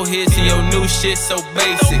get more hits and your new shit so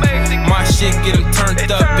basic. My shit get them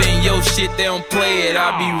turned up and your shit they don't play it.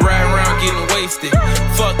 I be right around getting wasted.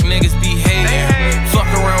 Fuck niggas be hating. Fuck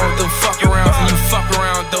around with them fuck arounds and you fuck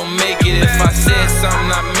around don't make it. If I said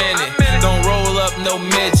something I meant it. Don't roll up no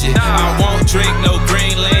midget. I won't drink no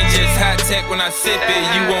green lane, just high tech when I sip it.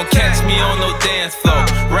 You won't catch me on no dance floor.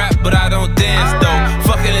 Rap but I don't dance though.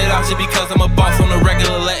 Fucking it out just because I'm a boss on the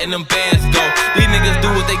regular, letting them bands go. These niggas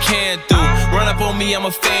do what they can do. Run up on me, I'm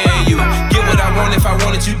a fan you. Get what I want, if I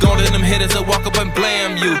wanted you gone to them hitters that walk up and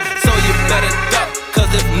blam you. So you better duck,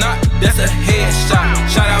 cause if not, that's a headshot.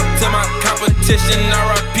 Shout out to my competition,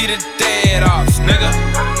 R.I.P. the dead offs, nigga.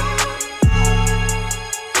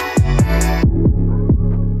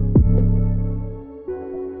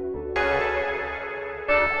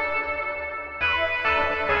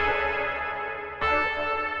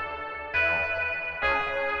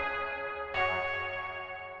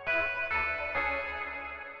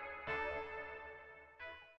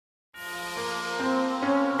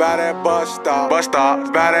 By that bus stop,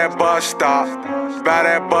 by that bus stop, by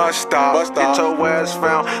that bus stop. Get your ass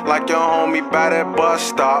found like your homie by that bus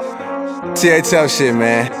stop. THF shit,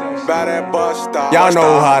 man. By that bus stop. Y'all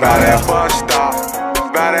know how that is. Bus stop,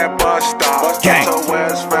 by that bus stop. Get your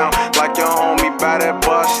ass found like your homie by that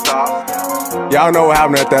bus stop. Y'all know what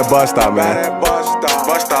happened at that bus stop, man. By that bus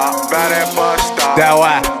stop, by that bus stop. That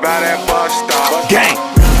why? By that bus stop. Gang.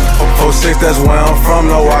 06, that's where I'm from,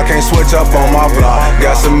 no, I can't switch up on my block.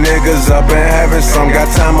 Got some niggas up in heaven, some got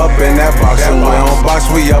time up in that box. And we on box,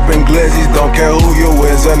 we up in glizzies, don't care who you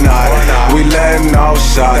is or not. We letting off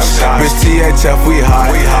shots, bitch THF, we hot.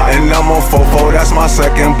 And I'm on 4-4, that's my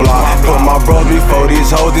second block. Put my bros before these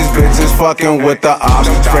hoes, these bitches fucking with the ops.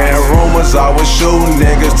 Spreading rumors, I was shooting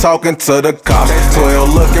niggas, talking to the cops.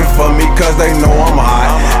 12 looking for me, cause they know I'm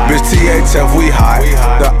hot. Bitch THF, we hot.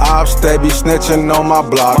 The ops, they be snitching on my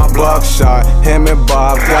block. Buckshot, him and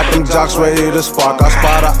Bob, got them jocks ready to spark. I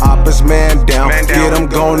spot a Opps man down, get them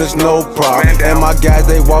gone, it's no problem. And my guys,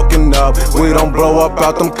 they walking up, we don't blow up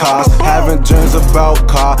out them cars. Having dreams about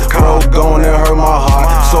car, bro, going and hurt my heart.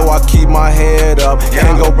 So I keep my head up,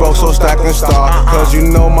 can't go broke, so stack and start. Cause you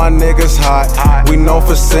know my niggas hot, we known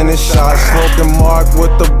for sending shots. Smoking Mark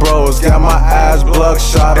with the bros, got my ass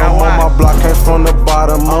bloodshot. I'm on my block, came from the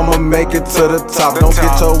bottom, I'ma make it to the top. Don't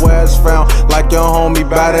get your ass found like your homie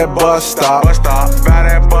by that bus stop. By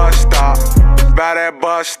that bus stop. By that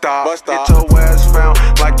bus stop. Get your ass found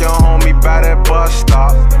like your homie by that bus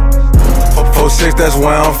stop. 06, that's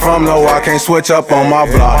where I'm from, no, I can't switch up on my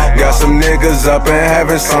block. Got some niggas up in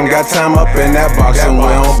heaven, some got time up in that box. And we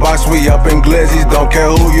on box, we up in glizzies, don't care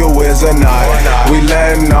who you is or not. We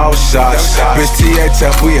letting off shots, bitch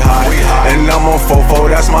THF, we hot. And I'm on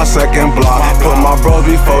 4-4, that's my second block. Put my bros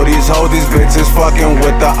before these hoes, these bitches fucking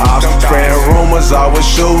with the ops. Spreading rumors, I was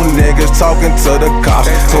shooting niggas, talking to the cops.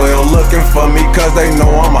 12 looking for me, cause they know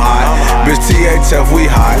I'm hot. Bitch THF, we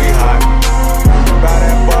hot. By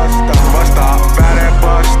that bus stop, by that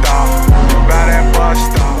bus stop, by that bus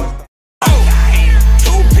stop.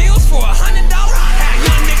 Two pills for $100. Had a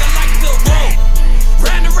young nigga like the road.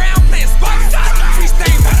 Ran around playing Sparks. Free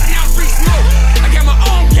stain, busting out free smoke. I got my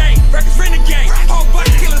own game, Recklezz renegade. Whole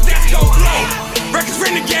bunch of killers, that's go blow. Recklezz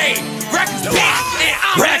renegade, Recklezz bitch, and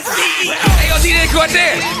I'm the CEO. Hey yo, DJ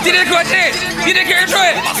Cortez, DJ Cortez, DJ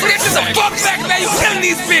Cortez. This is a fuck back, man. You killing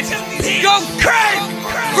these bitches. Go crazy,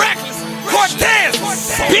 Recklezz. Cortez,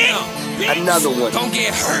 bitch. Another one. Don't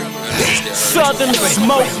get hurt. Southern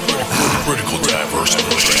smoke. Critical diversity.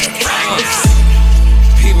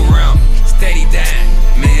 People around, steady dying.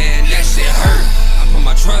 Man, that shit hurt. I put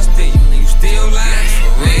my trust in you, and you still lying.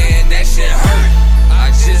 Man, that shit hurt.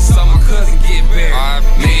 I just saw my cousin get buried.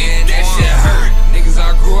 Man, that shit hurt. Niggas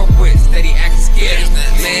I grew up with, steady acting scared.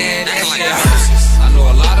 Man, that shit hurt. I know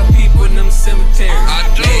a lot of people in them cemeteries.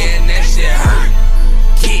 Man, that shit hurt.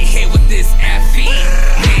 Get hit with this FE.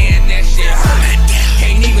 Man, that shit hurt.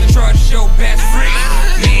 Can't even trust your best friend.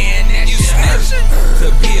 Man, that shit hurt.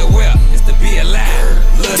 To be aware is to be alive.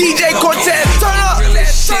 Look, DJ Cortez, turn up. The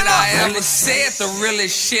realest shit I ever said, the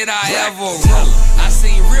realest shit I ever wrote. I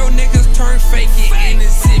seen real niggas turn fake and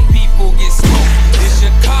innocent people get smoked. In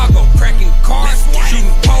Chicago, cracking cars,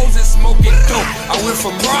 shooting poles and smoking dope. I went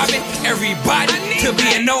from robbing everybody to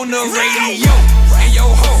being on the radio. And yo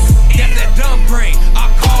ho, got that dumb brain, I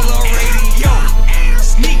call her radio.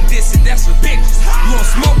 Sneak this and that's for bitches. You want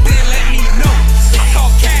smoke, then let me know. I call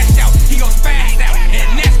cash out, he gon' spaz out,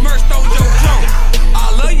 and that's merch throw Joe.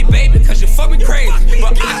 I love you, baby, cause you fuck me crazy,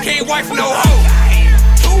 but I can't wife no hoe.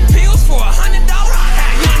 2 pills for $100, had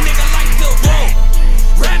a young nigga like the roll.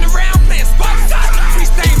 Ran around playing spots, free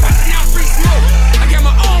stain, passing out free smoke. I got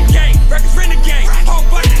my own game, Recklezz renegade, whole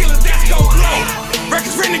bunch of killers that's gon' blow.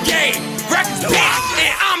 Recklezz renegade, Recklezz bitch,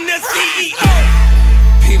 and I'm the CEO.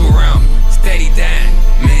 People around me, steady dying,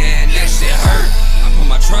 man, that shit hurt. I put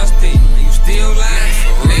my trust in you, and you still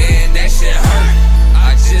lying, man, that shit hurt.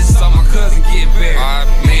 I just saw my cousin get buried,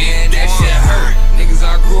 man, that shit hurt. Niggas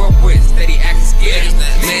I grew up with, steady acting scared,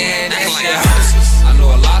 man, that shit hurt. I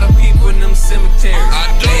know a lot of people in them cemeteries,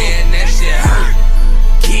 man, that shit hurt.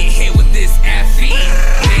 Get hit with this FE,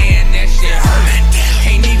 man, that shit hurt.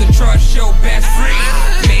 Can't even trust your best friend,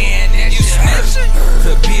 man, that shit hurt.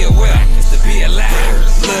 To be aware, is to be alive,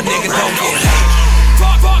 little nigga don't get hurt.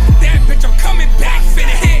 Fuck that bitch, I'm coming back,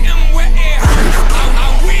 finna hit him where it hurt.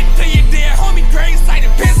 I went to your dead homie grave site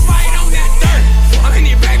and piss fight on that dirt. I'm in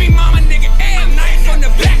your baby mama nigga and knife from the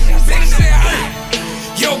back, that shit hurt.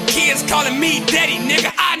 Yo kids calling me daddy,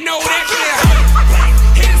 nigga, I know that shit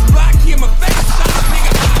hurt. His block, give him a face shot,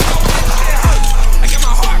 nigga, I know that shit hurt. I got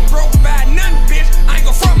my heart broke by nothing, bitch, I ain't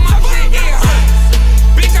gon' front my shit, it hurt.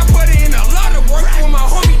 Bitch, I put in a lot of work for my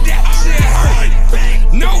homie, that shit hurt.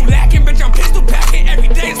 No lacking, bitch, I'm pistol packing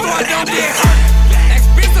every day so I don't get hurt.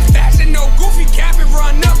 Expensive fashion, no goofy cap and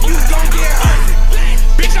run up, you gon' get hurt.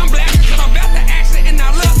 Bitch, I'm blasting cause I'm about to action and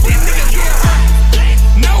I love these niggas get hurt.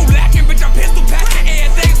 No lacking, bitch, I'm pistol packing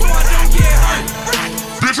every day so I don't get hurt.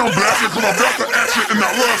 Bitch, I'm blasting cause I'm about to action and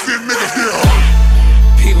I love seeing niggas get hurt.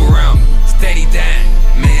 People around me, steady dying,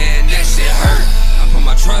 man, that shit hurt. I put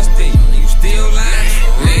my trust in you, and you still lying,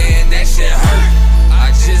 man, that shit hurt.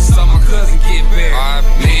 I just saw my cousin get buried,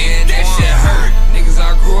 man, that shit hurt. Niggas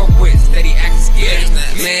I grew up with, steady acting scared,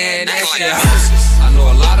 man, that shit hurt. I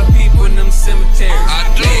know a lot of people in them cemeteries,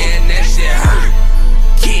 man, that shit hurt.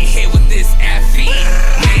 Get hit with this FE,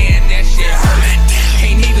 man, that shit hurt.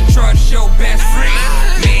 Can't even trust your best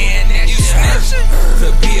friend, man, that shit hurt. To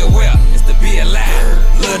be aware, is to be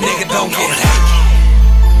alive, little nigga don't get hurt.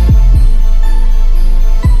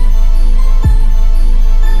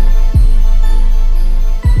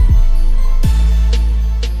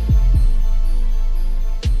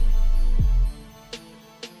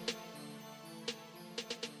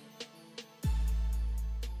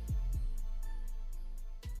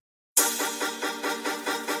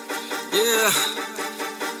 Yeah,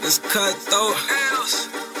 it's cutthroat.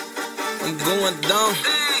 I'm going down.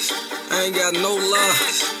 I ain't got no love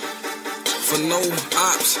for no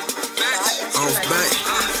ops. I'm back.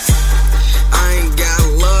 I ain't got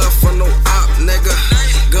love for no op, nigga.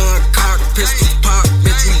 Gun cock, pistol pop,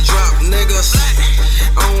 bitch, we drop niggas.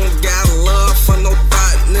 I don't got love for no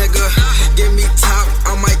thought, nigga. Give me top,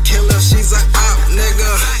 I might kill her, she's a op,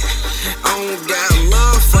 nigga. I don't got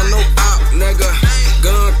love for no op, nigga.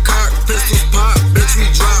 Gun cock, pistols pop, bitch, we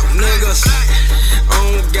drop niggas. I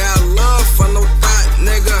don't got love for no thought,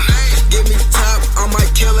 nigga. Give me top, I might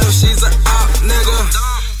kill her, she's a op, nigga.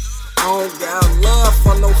 I don't got love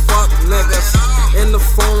for no fuck niggas. In the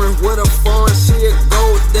foreign with a foreign, she a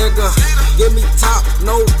gold digger. Give me top,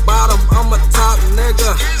 no bottom, I'm a top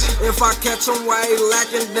nigga. If I catch him while he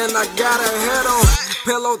lacking, then I gotta hit him.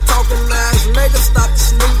 Pillow talking ass nigga, stop the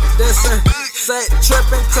sneak dissing. Set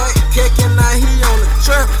tripping, tech kicking, now he on the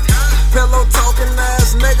trip. Pillow talking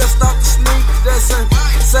ass nigga, stop the sneak dissing.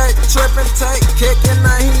 Set tripping, tech kicking,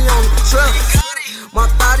 now he on the trip. My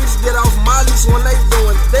thotties get off mollies when they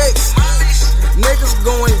doing dicks. Niggas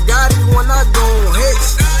going gaudy when I go on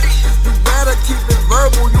hits. You better keep it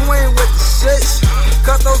verbal, you ain't with the shits.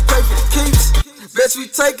 Cut those paper keeps, bitch, we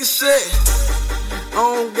taking shit. I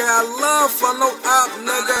don't got love for no op,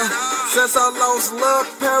 nigga. Since I lost love,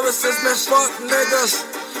 Paris, it's been fuck niggas.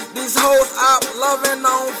 These hoes op loving, I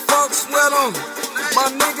don't fucks with them. My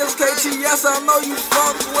niggas KTS, I know you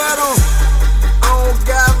fuck with them. I don't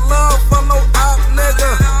got love for no op,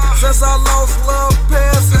 nigga. Since I lost love,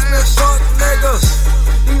 Paris, it's been fuck niggas.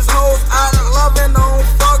 These hoes op loving, I don't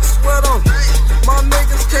fucks with them. My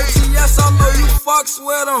niggas KTS, I know you fucks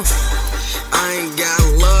with them. I ain't got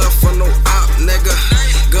love for no op, nigga.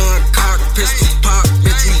 Gun cock, pistols pop,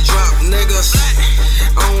 bitch, we drop niggas.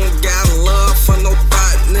 I don't got love for no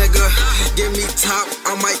thought, nigga. Give me top,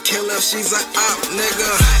 I might kill her, she's a op, nigga.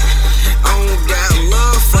 I don't got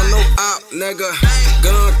love for no op, nigga.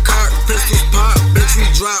 Gun cock, pistols pop, bitch, we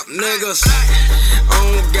drop niggas. I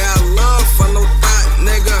don't got love for no thought,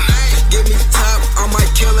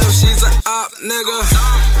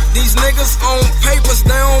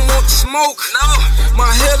 smoke. No.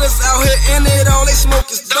 My hitters out here in it, all they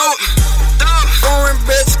smoke is dope. Foreign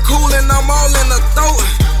bitch coolin', I'm all in the throat.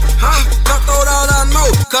 Huh? Cutthroat all I know,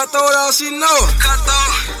 cutthroat all she know.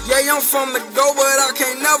 Yeah, I'm from the go, but I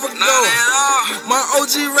can't never go. My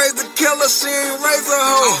OG raised the killer, she ain't raised a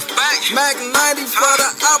hoe. Mac 90 for the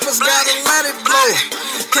Opps, gotta let it blow.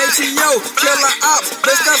 KTO, killer Opps,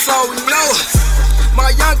 bitch, that's all we know. My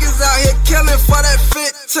youngins out here killing for that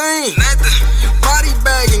 15. Body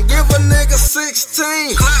bagging, give a nigga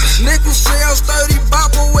 16. Nickel shells, 30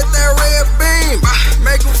 bopper with that red beam.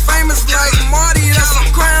 Make him famous like Marty, that's a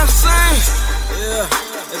crime scene.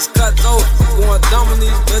 Yeah, it's cutthroat, going dumb on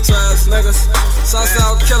these bitch ass niggas. Shouts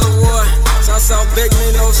out Killer Boy, shouts out Big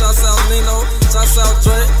Nino, shouts out Nino, shouts out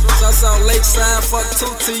Drake, shouts out Lakeside, fuck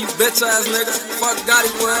 2T, bitch ass niggas. Fuck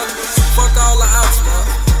Gotti Well, fuck all the Opps,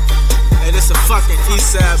 man. Hey, this a fucking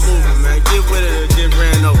Eastside movement, man. Get with it or get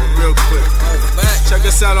ran over real quick. Check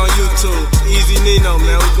us out on YouTube. Eazy Nino,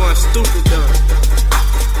 man. We going stupid dumb.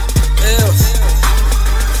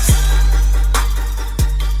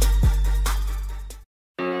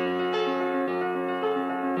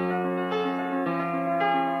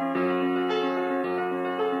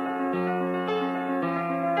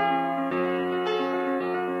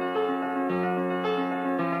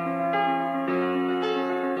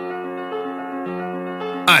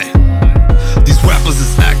 These rappers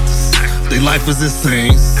is actors, they life is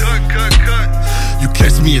insane. You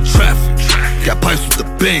catch me in traffic, got pipes with the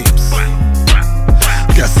beams.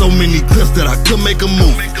 Got so many clips that I could make a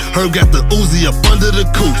movie. Herb got the Uzi up under the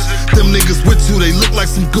cooch. Them niggas with you, they look like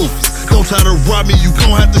some goofies. Don't try to rob me, you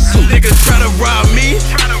gon' have to shoot. Niggas try to rob me,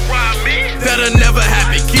 that'll never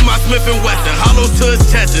happen. Keep my Smith & Wesson, hollow to his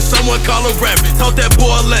chest, and someone call a reverend. Taught that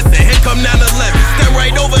boy a lesson, here come 9/11. Stand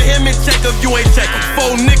right over him and check if you ain't checking.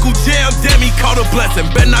 4 nickel jam, damn he caught a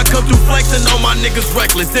blessing. Bet not come through flexing, all my niggas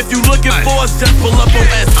reckless. If you looking for us, just pull up on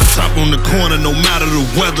S. I chop on the corner no matter the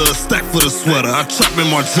weather. A stack for the sweater, I chop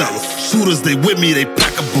in Margellas. Shooters, they with me, they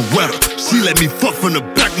pack a Beretta. She let me fuck from the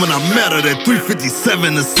back when I met her. That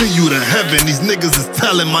 357 to send you to heaven. These niggas is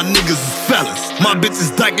telling, my niggas is fellas. My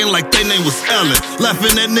bitches dyking like they name was Ellen.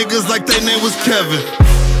 Laughing at niggas like they name was Kevin.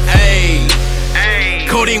 Hey,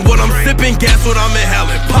 codeine what I'm sipping, gas what I'm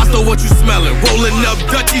inhaling. Pasta what you smelling, rolling up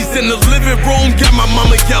Dutchies in the living room. Got my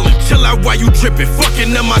mama yelling, chill out while you tripping.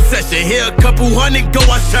 Fucking up my session, here a couple hundred, go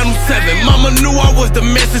watch channel 7. Mama knew I was the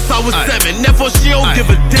man since I was 7. Therefore she don't give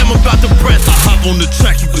a damn about the press. I hop on the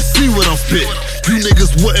track, you can see what I'm spitting. You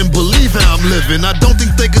niggas wouldn't believe how I'm living. I don't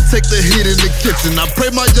think they could take the heat in the kitchen. I pray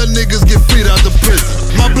my young niggas get freed out the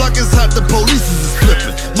prison. My block is hot, the police is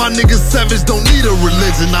flipping. My niggas savage, don't need a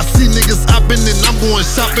religion. I see niggas hopping and I'm going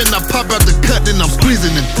shopping. I pop out the cut and I'm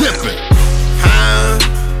squeezing and dipping.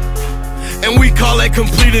 And we call that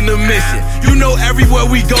completing the mission. You know everywhere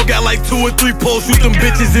we go got like 2 or 3 poles. Shoot them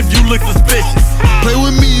bitches if you look suspicious. Play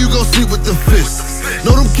with me, you gon' see with the fists.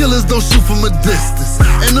 Know them killers don't shoot from a distance.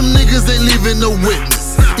 And them niggas ain't leaving no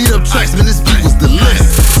witness. Eat up tracks, man, this beat was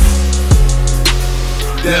delicious.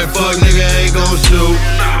 That fuck nigga ain't gon' shoot.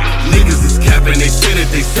 Niggas is capping, they say that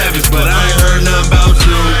they savage, but I ain't heard nothing about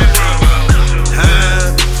you.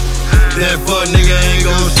 That fuck nigga ain't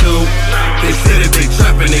gon' shoot. They say that they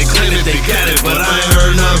trapping, they claim that they got it, but I ain't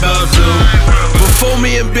heard nothing about you. Before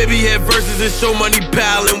me and Bibby had verses and show money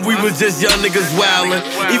piling, we was just young niggas wildin'.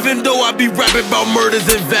 Even though I be rapping about murders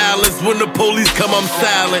and violence, when the police come I'm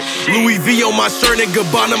silent. Louis V on my shirt and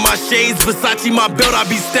Gabbana my shades, Versace my belt I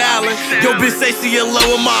be styling. Yo bitch say she in love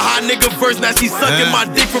with my hot nigga verse, now she sucking my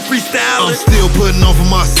dick for freestyling. I'm still putting on for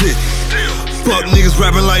my city. Fuck niggas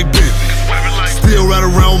rapping like Bibby. Still ride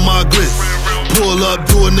around with my glitz. Pull up,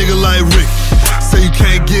 do a nigga like Rick. Say you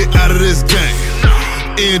can't get out of this game.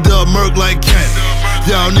 End up murk like Kane.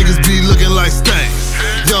 Y'all niggas be looking like stains.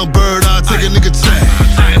 Young bird, I'll take a nigga chain.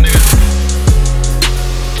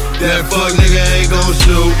 That fuck nigga ain't gon'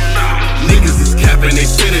 shoot. Niggas is capping, they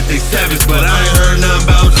say that they savage, but I ain't heard nothing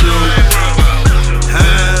about you.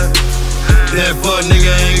 That fuck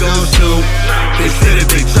nigga ain't gon' shoot. They say that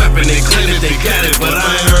they trapping, they claim that they got it, but I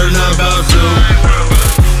ain't heard nothing about you.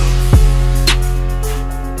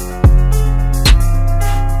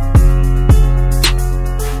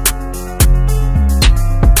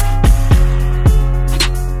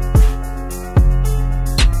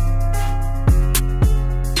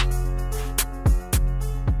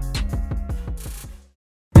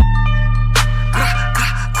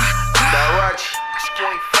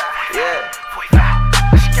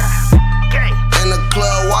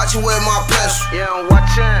 With my pistol, yeah, I'm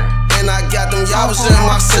watching. And I got them yappers in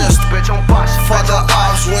bitch, I'm bustin'. Fuck the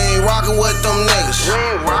Opps, we ain't rockin' with them niggas.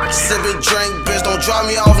 Sippin' drink, bitch, don't drop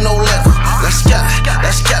me off no liquor. Let's get it,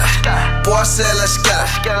 let's get it. Boy, I said let's get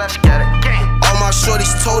it. Let's get it. All my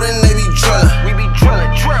shorties told and they be drillin'. We be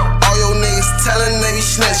drillin', drill. All your niggas tellin', they be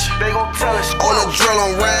snitchin'. They gon' tell us. On the drill,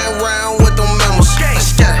 I'm round with them members.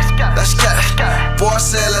 Let's get it, let's get it. Boy, I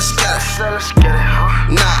said let's get it.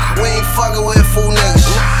 Nah, we ain't fuckin' with fool niggas.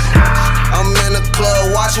 I'm in the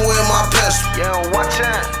club watchin' with my pistol. Yeah, I'm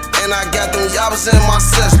watchin'. And I got them yabbas in my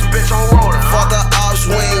system. Bitch, I'm rollin'. Fuck the Opps,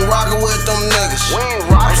 we ain't rockin' with them niggas.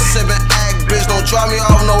 I'm sippin' act, bitch, don't drop me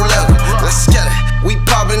off no liquor. Let's get it. We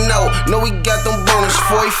poppin' out, know we got them bonus.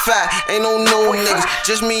 45, ain't no new niggas,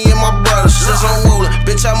 just me and my brothers. Since I'm rollin',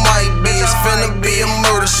 bitch, I might be. It's finna be a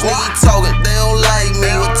murder. Sneaky talkin', they don't like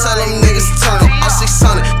me. Well, tell them niggas turn up. I'm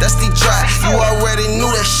 600, that's the drive. You already knew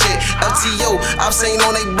that shit. FTO, Opps ain't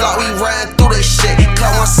on they block, we riding through that shit.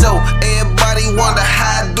 Call myself, everybody wonder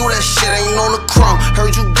how I do that shit. Ain't on the crumb,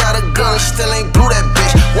 heard you got a gun and still ain't blew that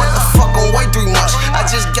bitch. What the fuck, I'm way 3 months. I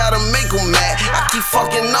just gotta make them mad. I keep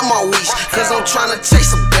fucking up my weeks, cause I'm tryna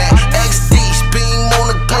chase a bag. XDs, beam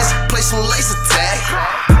on the glitz, play some laser tag.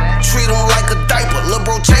 Treat him like a diaper, lil'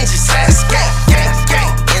 bro change his ass. Gang, gang,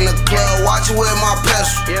 gang. In the club, watchin' with my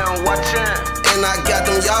pistol. Yeah, I'm watchin'. And I got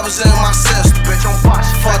them yabbas in my system. Bitch, I'm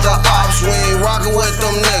bustin'. Fuck the Opps, we ain't rockin' with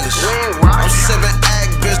them niggas. I'm sippin'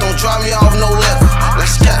 act, bitch, don't drop me off no liquor.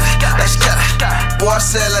 Let's get it, let's get it. Boy, I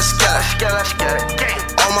said let's get it. Let's get it.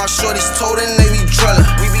 All my shorties told and they be drillin'.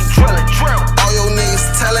 We be drillin', drill. All your niggas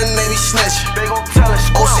tellin', they be snitchin'. They gon' tell us.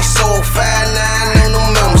 OC so 59 on them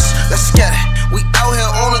members. Let's get it. We out here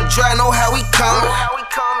on the drive, know how we comin'.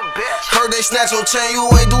 Heard they snatch your chain, you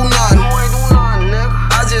ain't do nothing.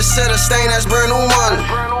 I just said a stain, that's brand new money.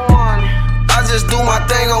 I just do my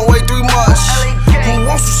thing on way 3 months. Who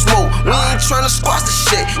wants to smoke? We ain't tryna squash the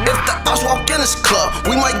shit. If the Opps walk in this club,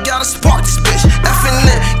 we might gotta spark this bitch.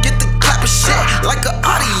 FNN, get the clapping shit like an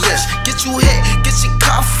audience. Get you hit, get your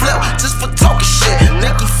car flipped just for talking shit.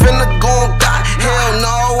 Nicky finna go and die. Hell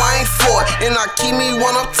no, I ain't for it. And I keep me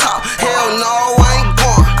one up top. Hell no, I ain't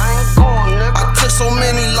going. I took so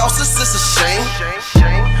many losses, it's a shame.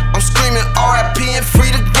 I'm screaming RIP and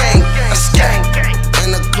free the gang. Let's gang.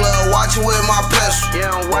 In the club, watchin' with my pistol.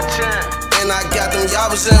 Yeah, I'm watchin'. And I got them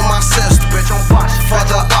yabbas in my system. Bitch, I'm bustin'. Fuck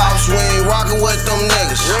the Opps, we ain't rockin' with them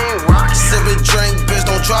niggas. Sippin' drink, bitch,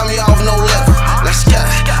 don't drop me off no liquor. Let's get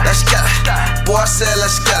it, let's get it. Boy, I said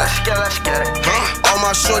let's get it. Let's get it. All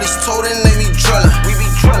my shorties told and they be drillin'. We be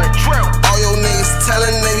drillin', drill. All your niggas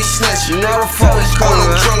tellin', they be snitchin'. Never fuck with on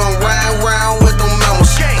the drill, I'm round with them members.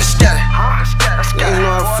 Let's get it. You know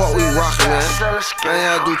how the fuck we rockin', man. I ain't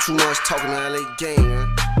gotta do too much talking, man. LA game, man.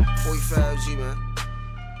 45G, man.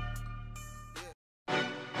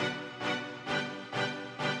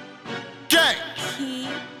 Gang!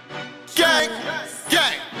 Gang!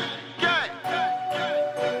 Gang! Gang!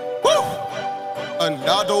 Woo!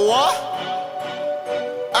 Another one?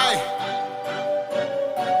 Ay!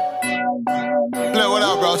 Look, what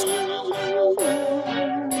up, bros?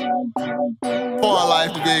 Porn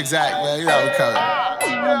life to be exact, man. You know we coming.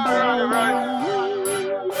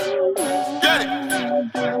 Get it!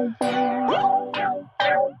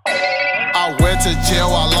 I went to jail,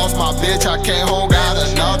 I lost my bitch, I came home, got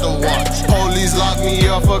another one. Police locked me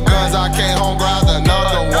up for guns, I came home, grabbed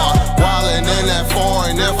another one. Wildin' in that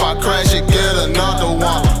foreign, if I crash it, get another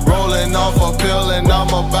one. Rolling off a pill and I'm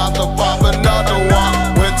about to pop another one.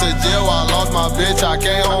 Went to jail, I lost my bitch, I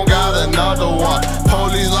came home, got another one.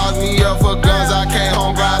 Police locked me up for guns, I came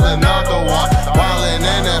home, grabbed another one. Wildin'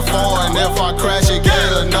 in that foreign, if I crash it,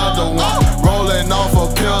 get another one. Rolling off a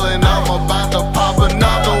pill and I'm about to pop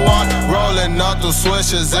another one. Rolling up the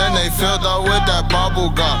switches and they filled up with that bubble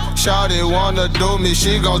gum. Shorty wanna do me,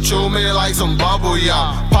 she gon' chew me like some bubble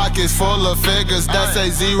yum. Pockets full of figures that say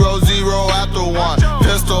 00 after 1.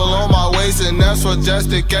 Pistol on my waist and that's for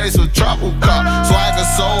just in case of trouble come. Swagger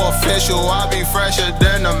so official, I be fresher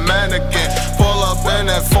than a mannequin. Pull up in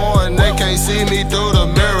that foreign, they can't see me through the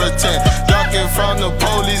mirror tint. Ducking from the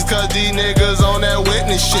police cause these niggas on that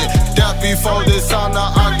witness shit. Death before this on the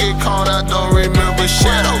I get caught, I don't remember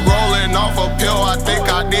shit. I'm rolling off a pill, I think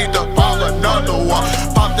I need to pop another one.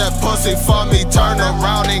 Pop that pussy for me, turn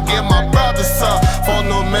around and get my brother some. For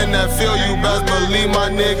no men that feel you, best believe my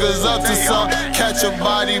niggas up to some. Catch a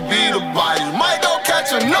body, beat a body, might go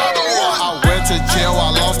catch another one. I went to jail,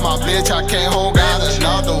 I lost my bitch, I came home, got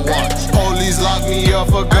another one. Police locked me up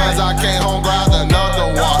for guns, I came home, grabbed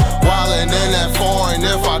another one. Wildin' in that foreign,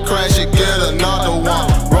 if I crash it, get another one.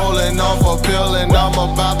 Rolling off a pill and I'm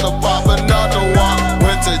about to pop another one.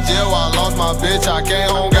 Went to jail, I lost my bitch, I came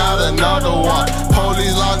home, got another one.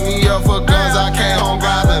 Police locked me up for guns, I came home,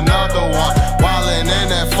 grabbed another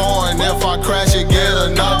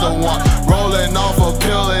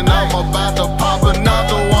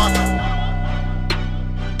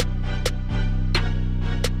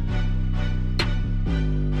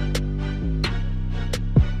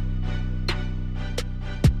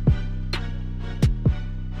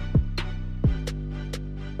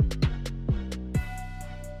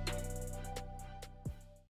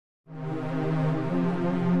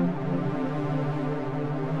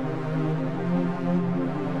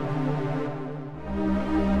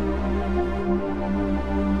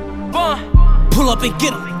up and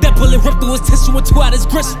get him. That bullet ripped through his tissue and tore out his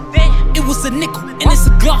gristle. It was a nickel, and it's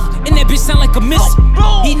a Glock, and that bitch sound like a missile.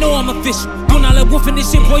 He know I'm official. Doing all that wolfing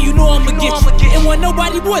this shit, boy, you know I'ma get you. And when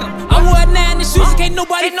nobody with him, I wore a 9 in shoes and can't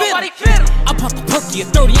nobody fit him. I popped a perky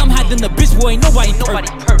at 30, I'm hiding the bitch, boy, ain't nobody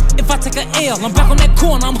perfect. If I take a L, I'm back on that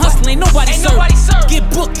corner, I'm hustling, ain't nobody served. Get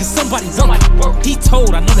booked, cause somebody work. He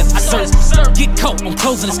told, I know that for certain. Get caught, I'm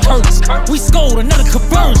closing his curtains. We scored another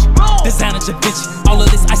conversion. Designer Da Vinci, all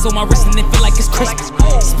of this ice on my wrist and it feel like it's Christmas.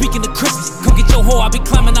 Speaking of Christmas, come get your hoe, I be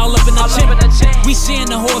climbing all up in the chain. We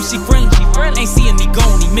sharing the hoe if she friendly. Ain't seeing me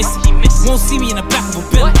gone, he missing. Won't see me in the back of a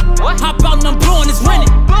Billy. Hop out and I'm blowing his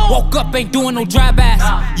renting. Woke up, ain't doing no drive-bys.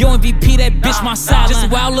 Yo MVP, that bitch my side. Just a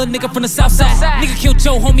wild little nigga from the south side. Nigga killed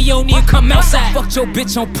your homie, you don't need to come outside. Fucked your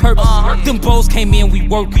bitch on purpose. Them bows came in, we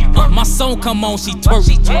work. My song come on, she twerk.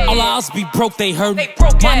 All our hours be broke, they hurt me.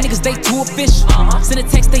 My niggas, they too official. Send a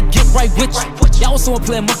text, they get right with you. Y'all was someone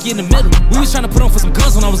playing monkey in the middle. We was trying to put on for some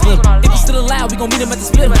guns when I was little. If you still alive, we gon' meet him at the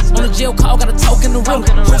split. On the jail call, gotta talk in the riddle.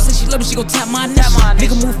 Bro said she love me, she gon' tap my initial.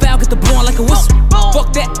 Nigga move foul, get the blowing like a whistle.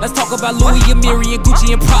 Fuck that, let's talk about Louis, Amiri, and Gucci,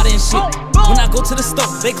 and Prada and shit. When I go to the store,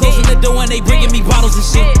 they closing the door and they bringing me bottles and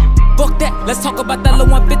shit. Fuck that, let's talk about that little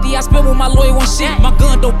 150 I spent when my lawyer won't shit. My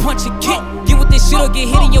gun don't punch and kick. Get with this shit or get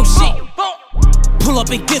hit in your shit. Pull up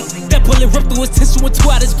and get him. That bullet ripped through his tissue and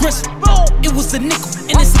tore out his gristle. It was a nickel,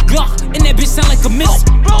 and it's a Glock, and that bitch sound like a missile.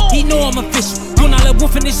 He know I'm official. Doing all that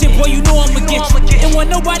wolfing this shit, boy, you know I'ma get you. And when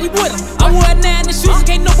nobody with him, I wore a 9 in shoes and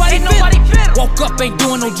can't nobody fit him. Woke up, ain't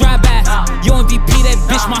doing no drive-bys. Yo MVP, that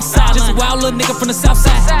bitch my side. Just a wild little nigga from the south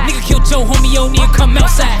side. Nigga killed your homie, you don't need to come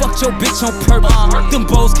outside. Fucked your bitch on purpose. Them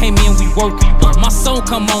bows came in, we work. My song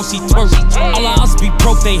come on, she twerk. All our hours be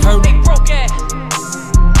broke, they hurt.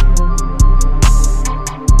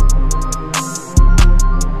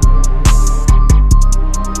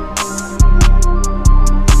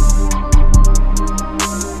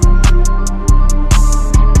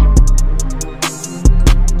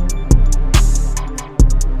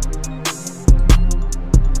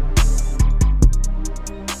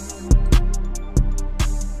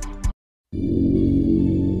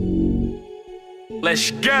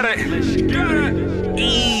 Let's get it.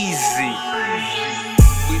 Easy.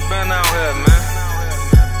 We been out here, man.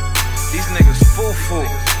 These niggas foo-foo.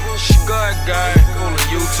 Scud guy, cool on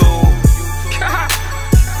YouTube.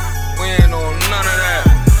 We ain't on none of that.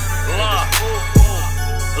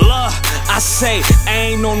 Look, I say,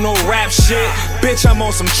 I ain't on no rap shit. Bitch, I'm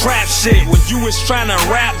on some trap shit. When you was tryna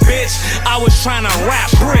rap, bitch, I was tryna rap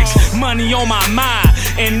bricks. Money on my mind,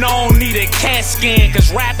 and I don't need a CAT scan.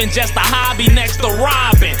 Cause rapping just a hobby next to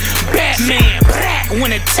robbing. Batman, black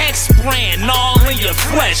when a text spraying all in your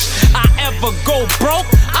flesh. I ever go broke,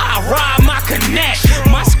 I ride my connect.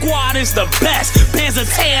 My squad is the best. Bands a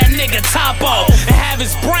tear a nigga top off. And have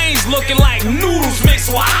his brains looking like noodles mixed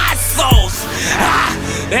with hot sauce.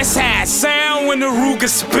 That's how it sound when the Ruger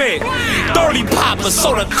spit. 30 poppers,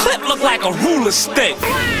 so the clip look like a ruler stick.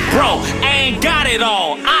 Bro, I ain't got it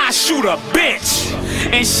all. I shoot a bitch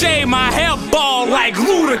and shave my hair bald like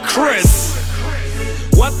Ludacris.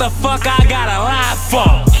 What the fuck I gotta lie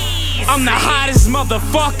for? I'm the hottest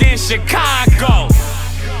motherfucker in Chicago.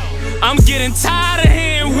 I'm getting tired of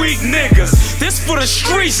hearing weak niggas. This for the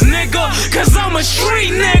streets, nigga, cause I'm a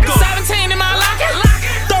street nigga. 17 in my locker,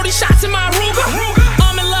 30 shots in my Ruger.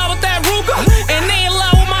 I'm in love with that Ruger, and they in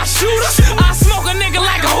love with my shooter. I smoke a nigga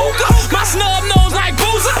like a hookah, my snub nose like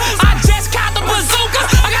Boozer. I just caught the bazooka,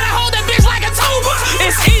 I gotta hold that bitch like a tuba.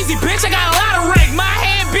 It's easy, bitch, I got a lot of rank. My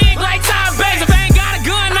head big like Tom Bags. If I ain't got a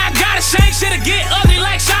gun, I got a shank. Shit'll get ugly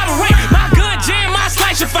like Shabba Rank. My gun jam, I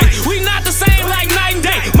slice your face. We not the same like night and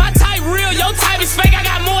day. My type real, your type is fake. I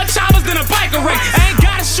got more choppers than a biker race. I ain't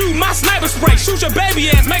gotta shoot my sniper spray. Shoot your baby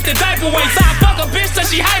ass, make the diaper wait. So I fuck a bitch till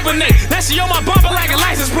she hibernate. Now she on my bumper like a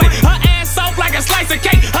license plate. Her ass soft like a slice of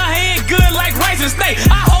cake. Her head good like rice and steak.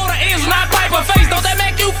 I hold her ears when I pipe her face. Don't that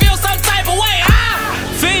make you feel some type of way?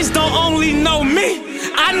 Fiends don't only know me,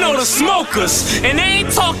 I know the smokers. And they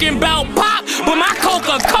ain't talking about pop, but my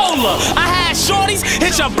Coca-Cola. I had shorties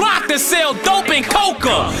hit your block to sell dope and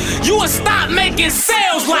coca. You will stop making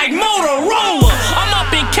sales like Motorola. I'm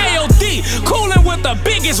up in KOD, coolin' with the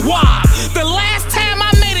biggest wad. The last time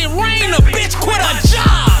I made it rain, a bitch quit her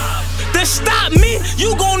job. To stop me,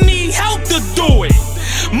 you gon' need help to do it.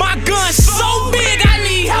 My gun's so big, I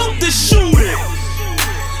need help to shoot it.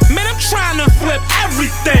 Man, I'm trying to flip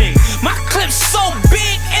everything. My clip's so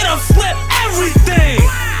big, it'll flip everything.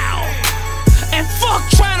 And fuck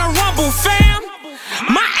trying to rumble, fam.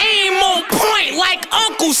 My aim on point like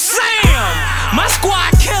Uncle Sam. My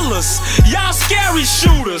squad killers, y'all scary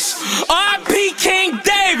shooters. R.I.P. King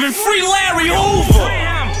Dave and free Larry Hoover.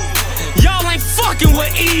 Y'all ain't fuck fucking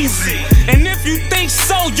with Eazy. And if you think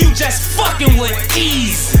so, you just fucking with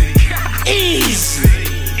Eazy. Eazy.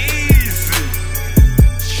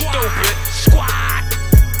 Stupid squad.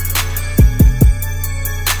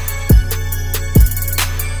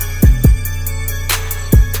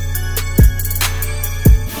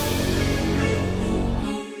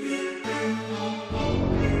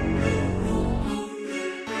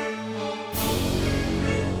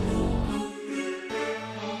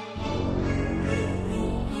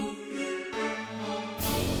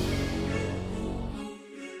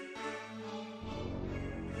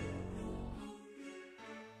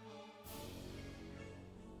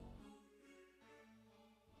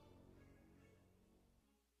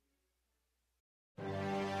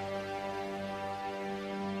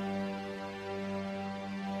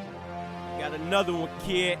 Got another one,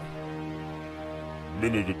 kid.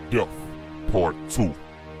 Minute of Death, Part 2.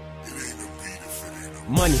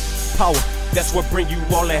 Money, power, that's what bring you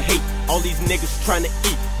all that hate. All these niggas trying to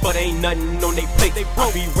eat, but ain't nothing on they plate. They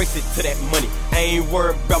I be racing to that money, I ain't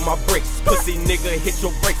worried about my brakes. Pussy nigga, hit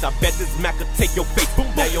your brakes, I bet this Mac will take your face.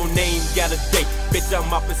 Now your name got a date, bitch,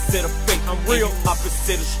 I'm opposite of fake. I'm real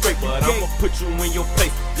opposite of straight, but I'ma put you in your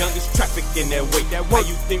place. Youngest traffic in that way. How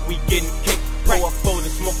you think we getting cake? Pour a fold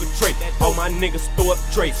and smoke a tray. All my niggas throw up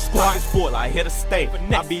trays. Squad is full, I hit a stain.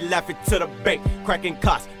 I be laughing to the bank, cracking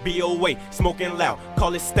cots, BOA, smoking loud,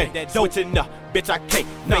 call it stank. Switching up, bitch, I can't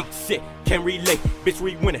make shit, can't relate. Bitch,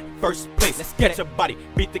 we winning first place. Let's get your body,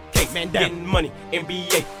 beat the case. Man, getting money,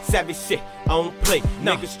 NBA, savage shit, I don't play.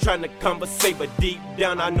 Niggas trying to conversate, but deep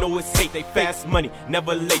down I know it's hate. They fast money,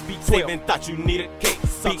 never late. Beat saving, thought you need a cake.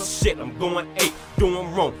 Beat shit, I'm going 8,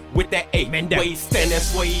 doing wrong with that 8. Man, where he stand,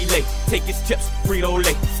 that's where he lay. Take his chips, Frito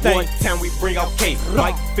Lay. One time we bring out case.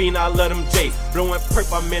 Mike Fiend, I love them J's. Blowing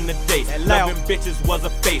perp, I'm in the days. Loving bitches was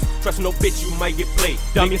a phase. Trust no bitch, you might get played.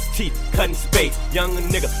 Niggas teeth, cutting spades. Young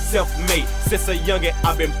nigga, self-made. Since a youngin',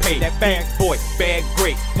 I've been paid. That bad boy, bad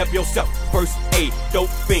grades. Help yourself, first aid. Dope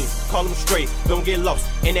fiends, call them straight. Don't get lost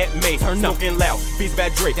in that maze. Turn smoking loud, beats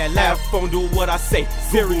bad Drake. That loud phone, do what I say.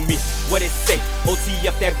 Zero me, what it say.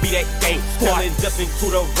 OTF, that be that game. Squalling just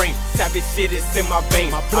into the rain. Savage shit is in my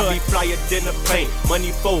veins. I be flyer than a plane.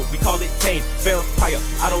 Money fold, we call it tame. Vampire,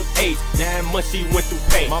 I don't age. 9 months she went through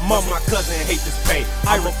pain. My mom, my cousin hate this pain.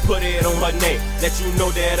 I will put it on her name. Let you know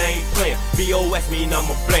that I ain't playing. BOS mean I'm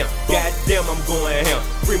a blam. Goddamn, I'm going ham.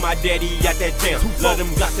 Free my daddy out that jam. Love them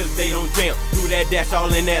guys cause they don't jam. Do that dash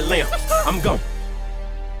all in that lamp. I'm gone.